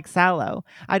feel like Sallow.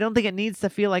 I don't think it needs to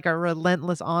feel like a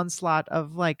relentless onslaught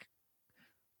of like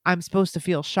I'm supposed to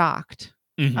feel shocked.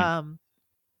 Mhm.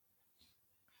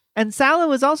 And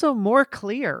Sallow is also more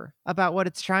clear about what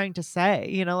it's trying to say.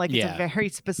 You know, like it's Yeah. a very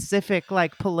specific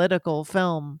like political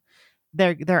film.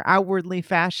 They're outwardly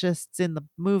fascists in the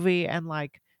movie, and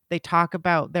like they talk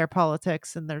about their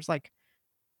politics, and there's like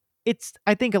it's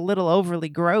I think a little overly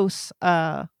gross.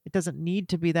 It doesn't need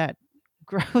to be that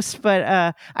gross,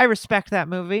 but I respect that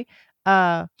movie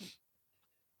uh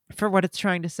for what it's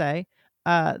trying to say.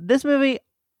 This movie,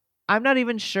 I'm not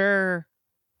even sure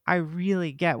I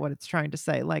really get what it's trying to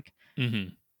say. Like,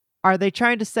 Mhm. are they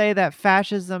trying to say that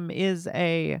fascism is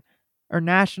or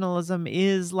nationalism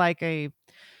is like a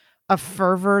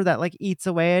fervor that like eats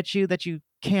away at you that you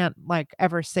can't like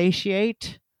ever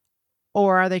satiate?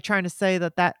 Or are they trying to say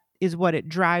that that is what it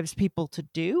drives people to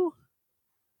do?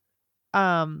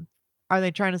 Um, are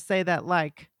they trying to say that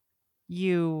like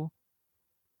you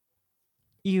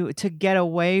to get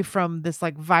away from this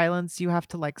like violence, you have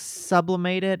to like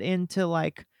sublimate it into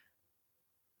like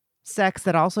sex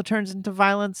that also turns into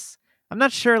violence? I'm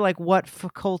not sure like what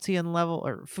Foucaultian level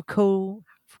or Foucauldian,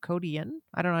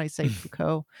 I don't know how you say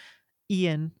Foucault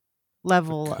Ian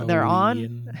level they're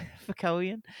on. Foucauldian.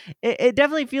 Foucauldian. It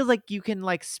definitely feels like you can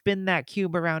like spin that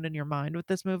cube around in your mind with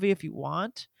this movie if you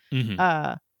want.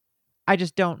 Mhm. I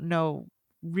just don't know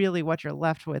really what you're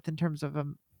left with in terms of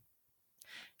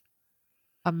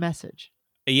a message.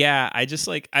 Yeah, I just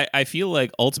like I feel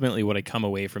like ultimately what I come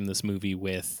away from this movie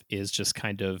with is just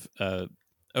kind of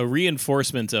a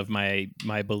reinforcement of my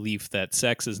belief that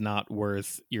sex is not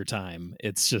worth your time.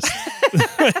 It's just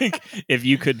like if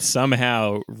you could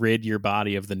somehow rid your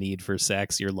body of the need for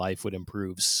sex, your life would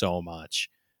improve so much.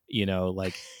 You know,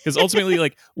 like because ultimately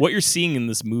like what you're seeing in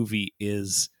this movie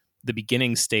is the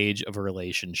beginning stage of a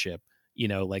relationship. You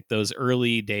know, like those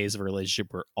early days of a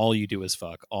relationship where all you do is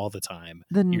fuck all the time.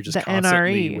 You're just The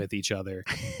constantly NRE. with each other.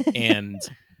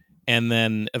 And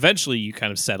then eventually you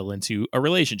kind of settle into a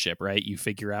relationship, right? You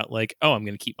figure out like, oh, I'm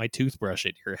going to keep my toothbrush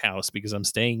at your house because I'm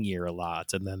staying here a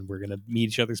lot. And then we're going to meet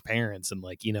each other's parents and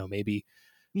like, you know, maybe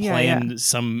plan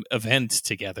some event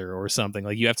together or something.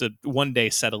 Like you have to one day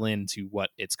settle into what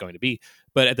it's going to be.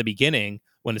 But at the beginning,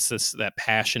 when it's that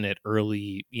passionate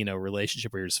early, you know,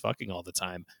 relationship where you're just fucking all the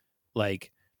time,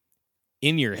 like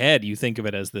in your head, you think of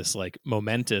it as this like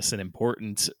momentous and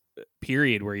important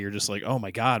period where you're just like, oh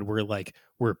my God,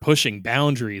 we're pushing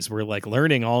boundaries. We're like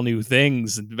learning all new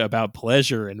things about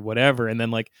pleasure and whatever. And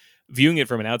then like viewing it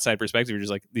from an outside perspective, you're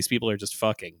just like, these people are just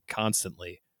fucking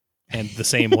constantly and the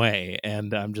same way.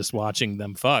 And I'm just watching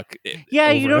them fuck. Yeah,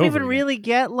 over you and don't over even again. really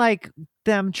get like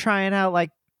them trying out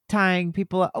like tying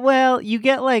people up. Well, you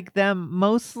get like them.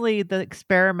 Mostly the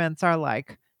experiments are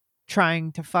like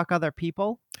trying to fuck other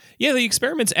people. Yeah, the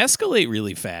experiments escalate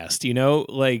really fast,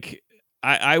 like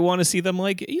I want to see them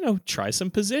like, try some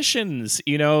positions,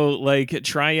 like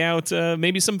try out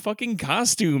maybe some fucking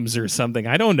costumes or something.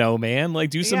 I don't know, man. Like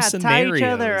do some Yeah, scenarios. tie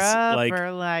each other up, like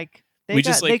or like we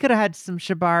just they could have had some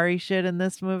shibari shit in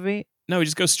this movie. no, we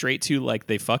just go straight to like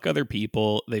they fuck other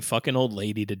people, they fuck an old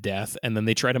lady to death, and then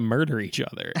they try to murder each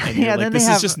other. And Yeah, you're then like, they this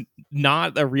have- is just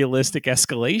not a realistic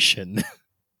escalation.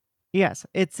 Yes,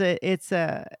 it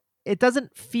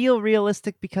doesn't feel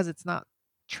realistic because it's not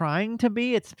trying to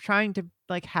be. It's trying to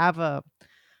like have a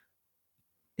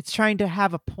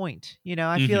point. I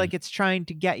feel Mhm. like it's trying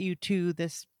to get you to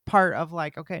this part of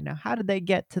like, okay, now how did they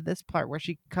get to this part where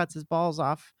she cuts his balls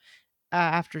off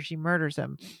after she murders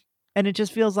him? And it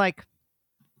just feels like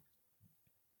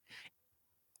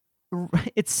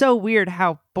it's so weird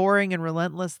how boring and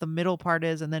relentless the middle part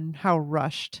is, and then how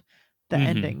rushed the Mhm.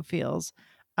 ending feels.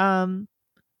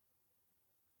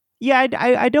 Yeah,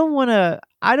 I don't want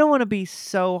to be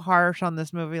so harsh on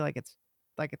this movie like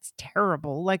it's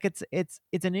terrible. Like it's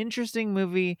an interesting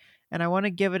movie, and I want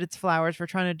to give it its flowers for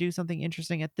trying to do something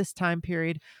interesting at this time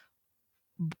period,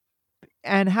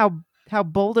 and how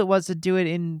bold it was to do it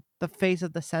in the face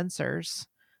of the censors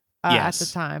at the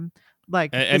Yes. time.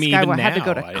 Like I this mean, guy even had to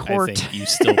go now, to court. I think you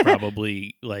still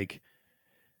probably like.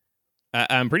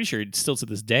 I'm pretty sure still to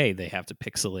this day they have to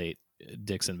pixelate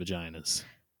dicks and vaginas.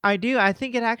 I do. I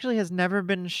think it actually has never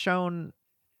been shown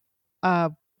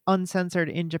uncensored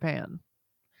in Japan.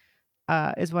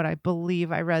 Is what I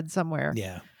believe I read somewhere.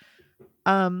 Yeah.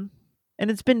 And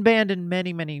it's been banned in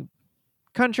many, many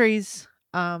countries.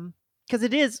 Because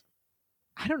it is,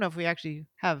 I don't know if we actually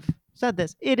have said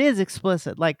this. It is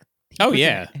explicit. Like,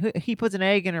 he puts an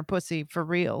egg in her pussy for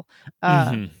real.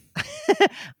 Mhm.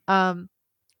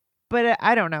 But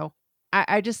I don't know.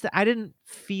 I didn't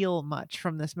feel much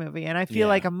from this movie, and I feel Yeah.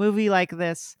 like a movie like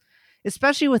this,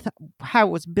 especially with how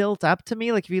it was built up to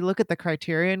me. Like if you look at the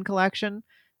Criterion Collection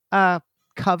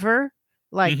cover,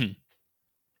 like Mhm.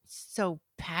 so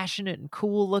passionate and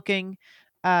cool looking.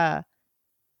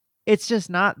 It's just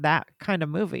not that kind of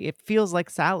movie. It feels like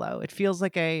Sallow. It feels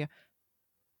like a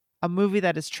movie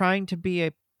that is trying to be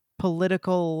a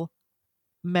political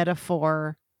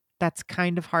metaphor that's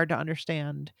kind of hard to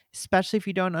understand, especially if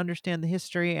you don't understand the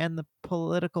history and the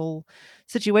political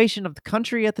situation of the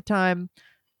country at the time,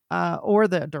 or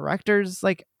the director's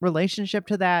like relationship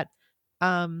to that.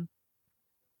 And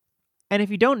if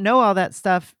you don't know all that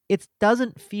stuff, it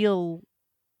doesn't feel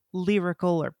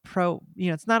lyrical or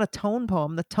it's not a tone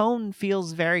poem. The tone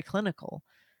feels very clinical.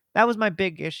 That was my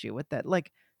big issue with that.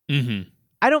 Like, Mhm.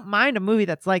 I don't mind a movie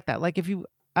that's like that. Like if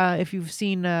you've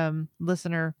seen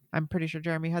listener, I'm pretty sure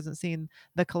Jeremy hasn't seen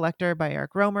The Collector by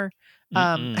Eric Romer,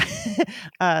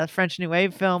 French New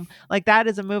Wave film. Like that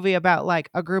is a movie about like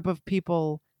a group of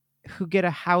people who get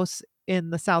a house in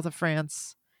the south of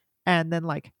France, and then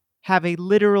like have a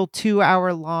literal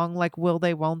 2-hour long like will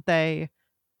they won't they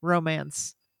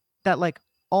romance that like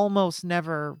almost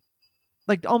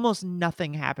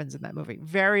nothing happens in that movie.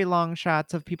 Very long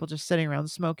shots of people just sitting around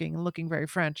smoking and looking very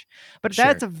French. But Sure.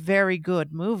 that's a very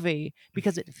good movie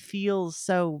because it feels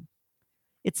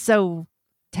it's so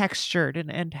textured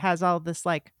and has all this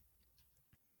like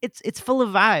it's full of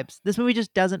vibes. This movie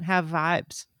just doesn't have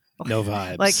vibes. No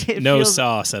vibes. Like, it no feels-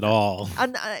 sauce at all.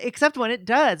 Except when it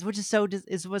does, which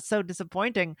is what's so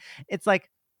disappointing. It's like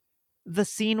the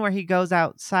scene where he goes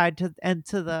outside and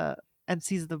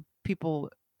sees the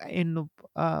people in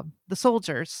the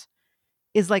soldiers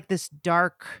is like this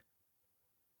dark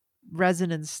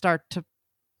resonance start to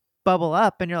bubble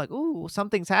up, and you're like, ooh,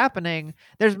 something's happening.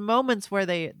 There's moments where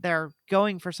they're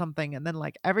going for something, and then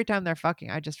like every time they're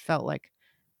fucking, I just felt like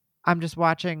I'm just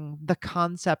watching the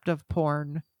concept of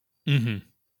porn Mhm.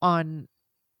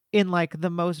 in like the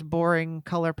most boring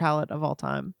color palette of all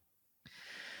time.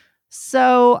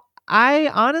 So I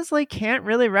honestly can't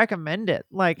really recommend it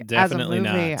like Definitely as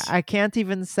a movie. not. I can't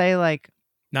even say like,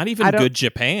 Not I even don't- good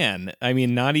Japan. I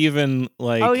mean, not even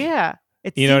like. oh yeah,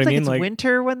 it you seems know what I like mean? it's Like-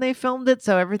 winter when they filmed it,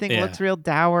 so everything Yeah. looks real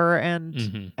dour and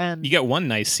Mhm. and You get one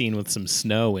nice scene with some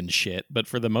snow and shit, but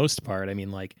for the most part, I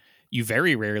mean, like, you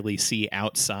very rarely see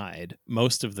outside.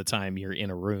 Most of the time, you're in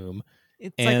a room.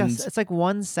 it's and- it's like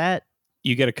one set.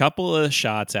 You get a couple of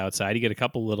shots outside. You get a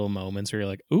couple little moments where you're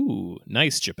like, ooh,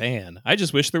 nice Japan. I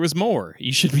just wish there was more.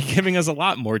 You should be giving us a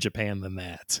lot more Japan than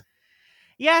that.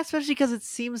 Yeah, especially because it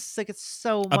seems like it's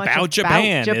so much About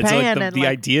Japan. It's like and the like,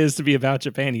 idea is to be about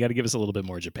Japan. You got to give us a little bit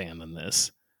more Japan than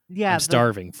this. yeah, I'm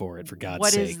starving for it, for God's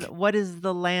what sake. is what is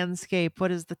the landscape? What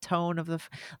is the tone of the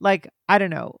like? I don't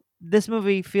know. this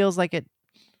movie feels like it.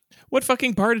 What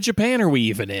fucking part of Japan are we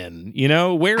even in? You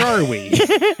know, where are we?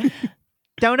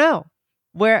 Don't know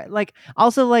where. Like,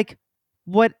 also, like,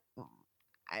 what?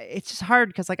 It's just hard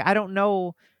because, like, I don't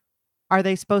know. Are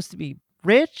they supposed to be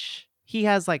rich? He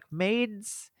has like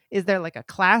maids. Is there like a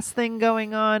class thing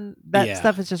going on? That Yeah.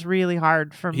 stuff is just really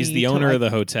hard for me. He's the to, owner like, of the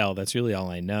hotel. That's really all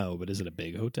I know. But is it a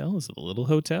big hotel? Is it a little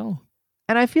hotel?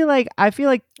 and I feel like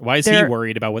Why is he There-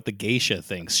 worried about what the geisha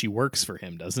thinks? She works for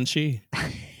him, doesn't she?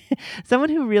 someone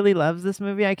who really loves this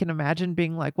movie, I can imagine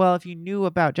being like, well, if you knew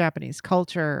about Japanese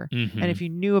culture Mhm. and if you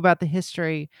knew about the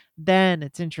history, then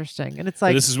it's interesting. And it's But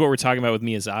like, this is what we're talking about with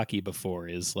Miyazaki before,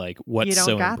 is like what's don't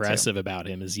so got to. impressive about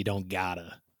him is you don't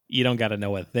gotta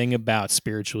know a thing about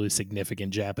spiritually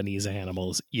significant Japanese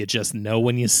animals. You just know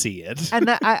when you see it. and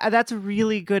that's a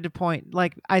really good point.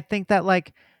 Like, I think that,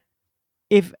 like,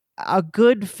 if a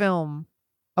good film,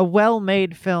 a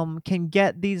well-made film can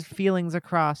get these feelings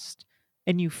across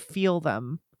and you feel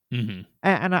them. Mhm.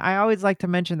 And I always like to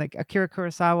mention that Akira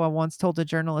Kurosawa once told a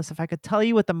journalist, if I could tell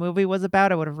you what the movie was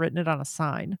about, I would have written it on a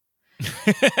sign.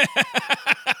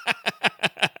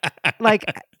 Like,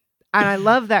 and I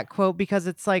love that quote because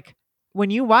it's like, when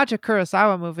you watch a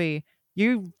Kurosawa movie,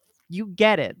 you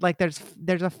get it. Like,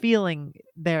 there's a feeling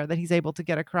there that he's able to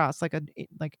get across. Like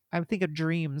I think of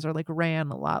Dreams or like Ran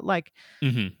a lot. Like,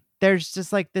 Mhm. there's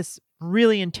just like this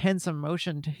really intense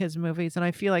emotion to his movies, and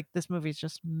I feel like this movie's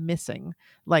just missing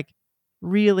like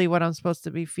really what I'm supposed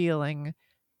to be feeling,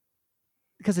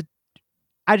 because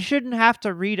I shouldn't have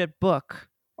to read a book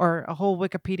or a whole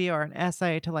Wikipedia or an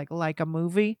essay to like a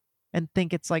movie and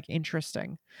think it's like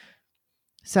interesting.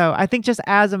 So I think just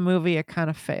as a movie, it kind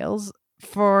of fails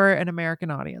for an American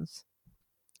audience.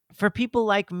 For people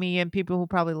like me and people who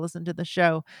probably listen to the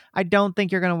show, I don't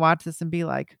think you're going to watch this and be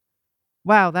like,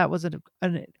 wow, that was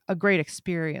a great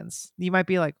experience. You might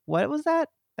be like, what was that?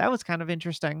 That was kind of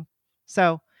interesting.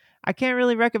 So I can't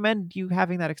really recommend you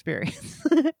having that experience.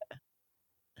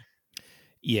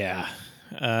 Yeah.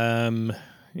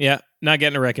 Yeah, not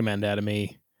getting a recommend out of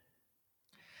me.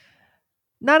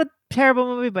 Not a terrible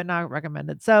movie, but not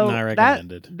recommended. So Not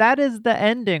recommended. that is the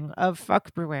ending of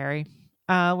Fuck Brewery.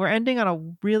 We're ending on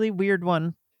a really weird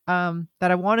one that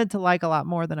I wanted to like a lot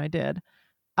more than I did.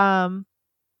 But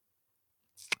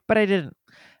I didn't.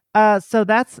 So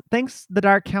that's thanks the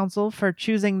Dark Council for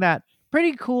choosing that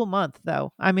pretty cool month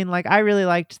though. I mean, like, I really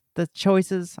liked the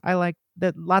choices. I liked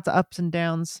the lots of ups and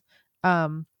downs.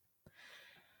 And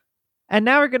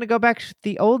now we're going to go back to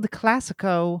the old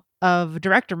classico of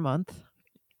Director Month.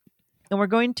 And we're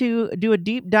going to do a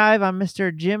deep dive on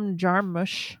Mr. Jim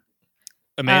Jarmusch.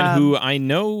 A man who I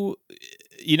know,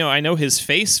 I know his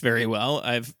face very well.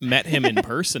 I've met him in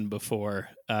person before,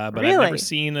 but I've Really? never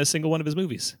seen a single one of his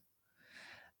movies.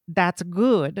 That's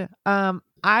good.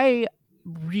 I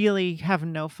really have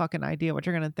no fucking idea what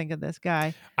you're going to think of this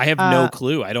guy. I have no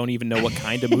clue. I don't even know what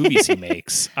kind of movies he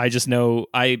makes. I just know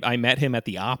I met him at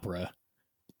the opera.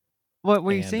 What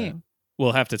were you And, seeing?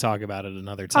 We'll have to talk about it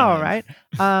another time. All right.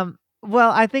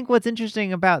 Well, I think what's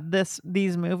interesting about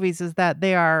these movies is that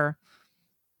they are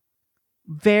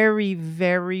very,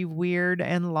 very weird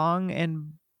and long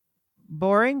and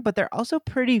boring, but they're also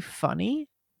pretty funny.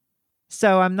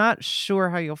 So I'm not sure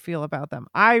how you'll feel about them.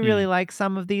 I really like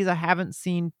some of these. I haven't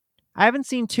seen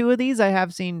two of these.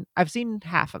 I've seen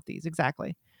half of these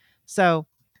exactly. So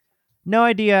no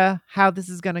idea how this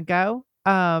is gonna go.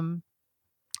 But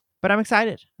I'm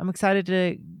excited. I'm excited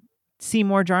to see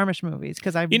more Jarmusch movies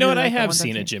because I You know really what? I like the have ones I've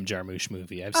seen a Jim Jarmusch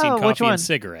movie. I've Oh, seen which Coffee one? and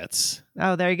Cigarettes.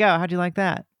 Oh, there you go. How'd you like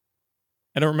that?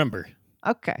 I don't remember.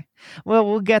 Okay. Well,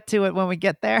 we'll get to it when we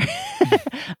get there.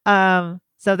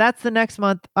 So that's the next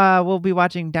month. We'll be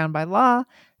watching Down by Law,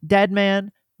 Dead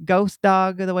Man, Ghost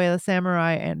Dog, The Way of the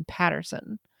Samurai, and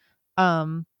Patterson.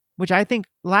 Which I think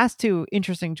last two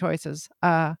interesting choices.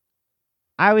 I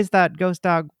always thought Ghost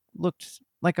Dog looked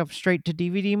like a straight to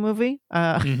DVD movie.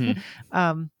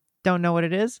 Don't know what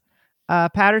it is.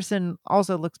 Patterson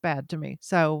also looks bad to me.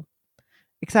 So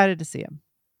excited to see him.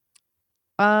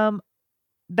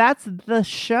 That's the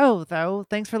show, though.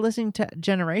 Thanks for listening to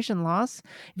Generation Loss.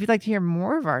 If you'd like to hear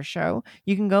more of our show,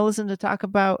 you can go listen to talk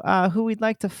about who we'd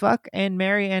like to fuck and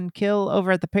marry and kill over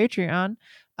at the Patreon.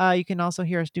 You can also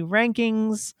hear us do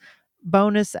rankings,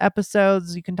 bonus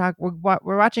episodes. You can talk. We're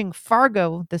watching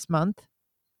Fargo this month.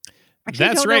 Actually,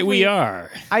 That's right, we are.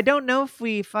 I don't know if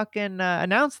we fucking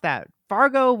announced that.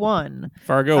 Fargo won.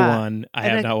 Fargo won. I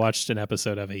and have not watched an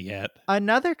episode of it yet.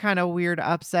 Another kind of weird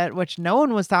upset, which no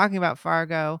one was talking about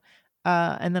Fargo,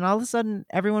 and then all of a sudden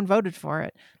everyone voted for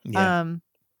it. Yeah.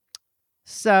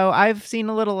 So I've seen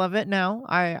a little of it now.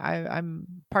 I'm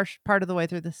part of the way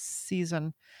through the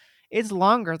season. it's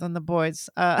longer than The Boys.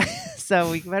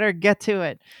 So we better get to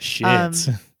it. Shit.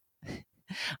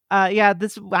 Yeah,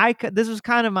 this was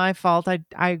kind of my fault.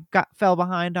 I fell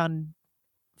behind on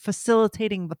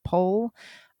facilitating the poll.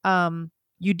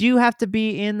 You do have to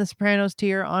be in the Sopranos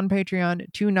tier on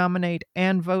Patreon to nominate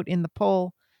and vote in the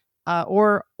poll,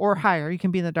 or higher. You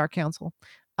can be in the Dark Council.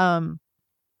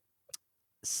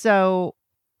 So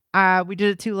we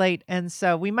did it too late, and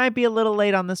so we might be a little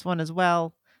late on this one as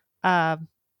well. But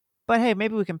hey,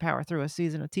 maybe we can power through a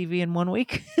season of TV in 1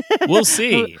 week. We'll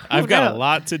see. I've got knows? a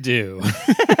lot to do.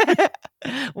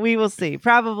 We will see.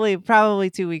 Probably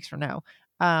 2 weeks from now.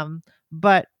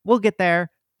 But we'll get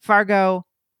there. Fargo,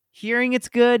 hearing it's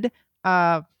good.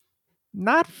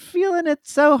 Not feeling it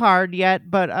so hard yet,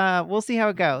 but we'll see how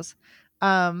it goes.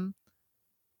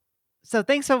 So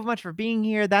thanks so much for being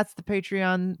here. That's the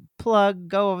Patreon plug.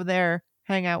 Go over there,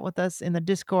 hang out with us in the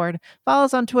Discord. Follow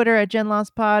us on Twitter at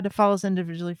GenLostPod. Follow us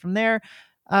individually from there.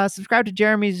 Subscribe to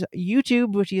Jeremy's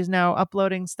YouTube, which he is now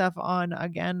uploading stuff on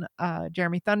again.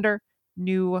 Jeremy Thunder,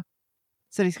 new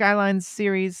City Skylines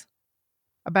series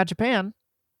about Japan.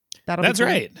 That's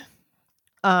right.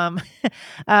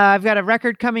 I've got a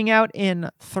record coming out in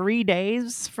 3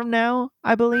 days from now,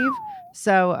 I believe.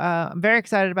 So I'm very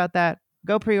excited about that.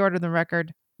 Go pre-order the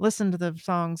record. Listen to the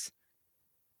songs.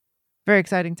 Very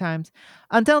exciting times.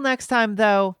 Until next time,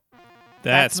 though.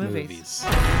 That's movies.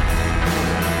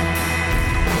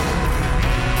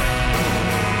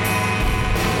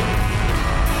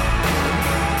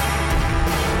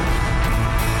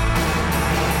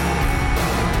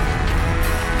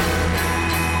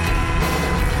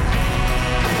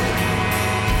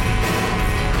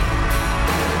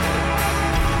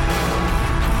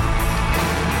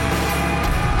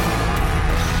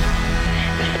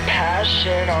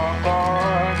 Passion all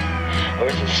gone, or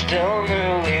is it still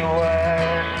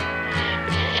newlywed?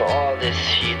 If all this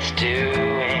heat's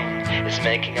doing is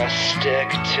making us stick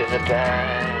to the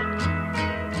bed,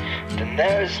 then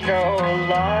there's no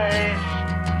life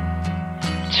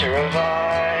to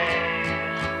revive.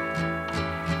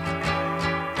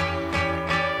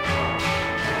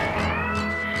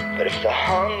 But if the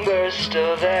hunger's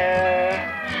still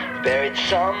there, buried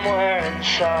somewhere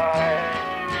inside,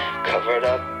 covered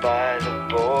up by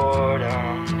the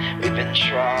boredom we've been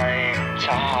trying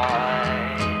to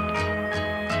hide,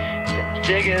 then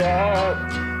dig it up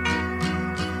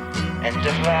and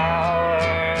devour.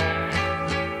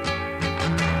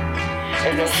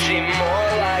 It'll seem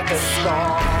more like a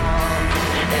song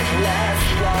and less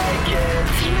like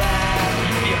it's math.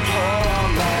 If you pull on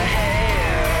my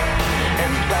hair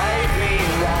and bite me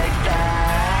like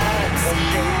that, it'll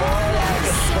seem more like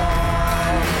a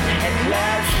song and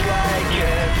less like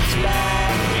it's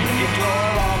math. If you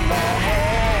pull on my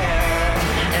hair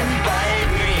and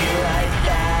bite me like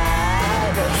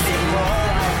that, it'll seem more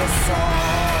like a song.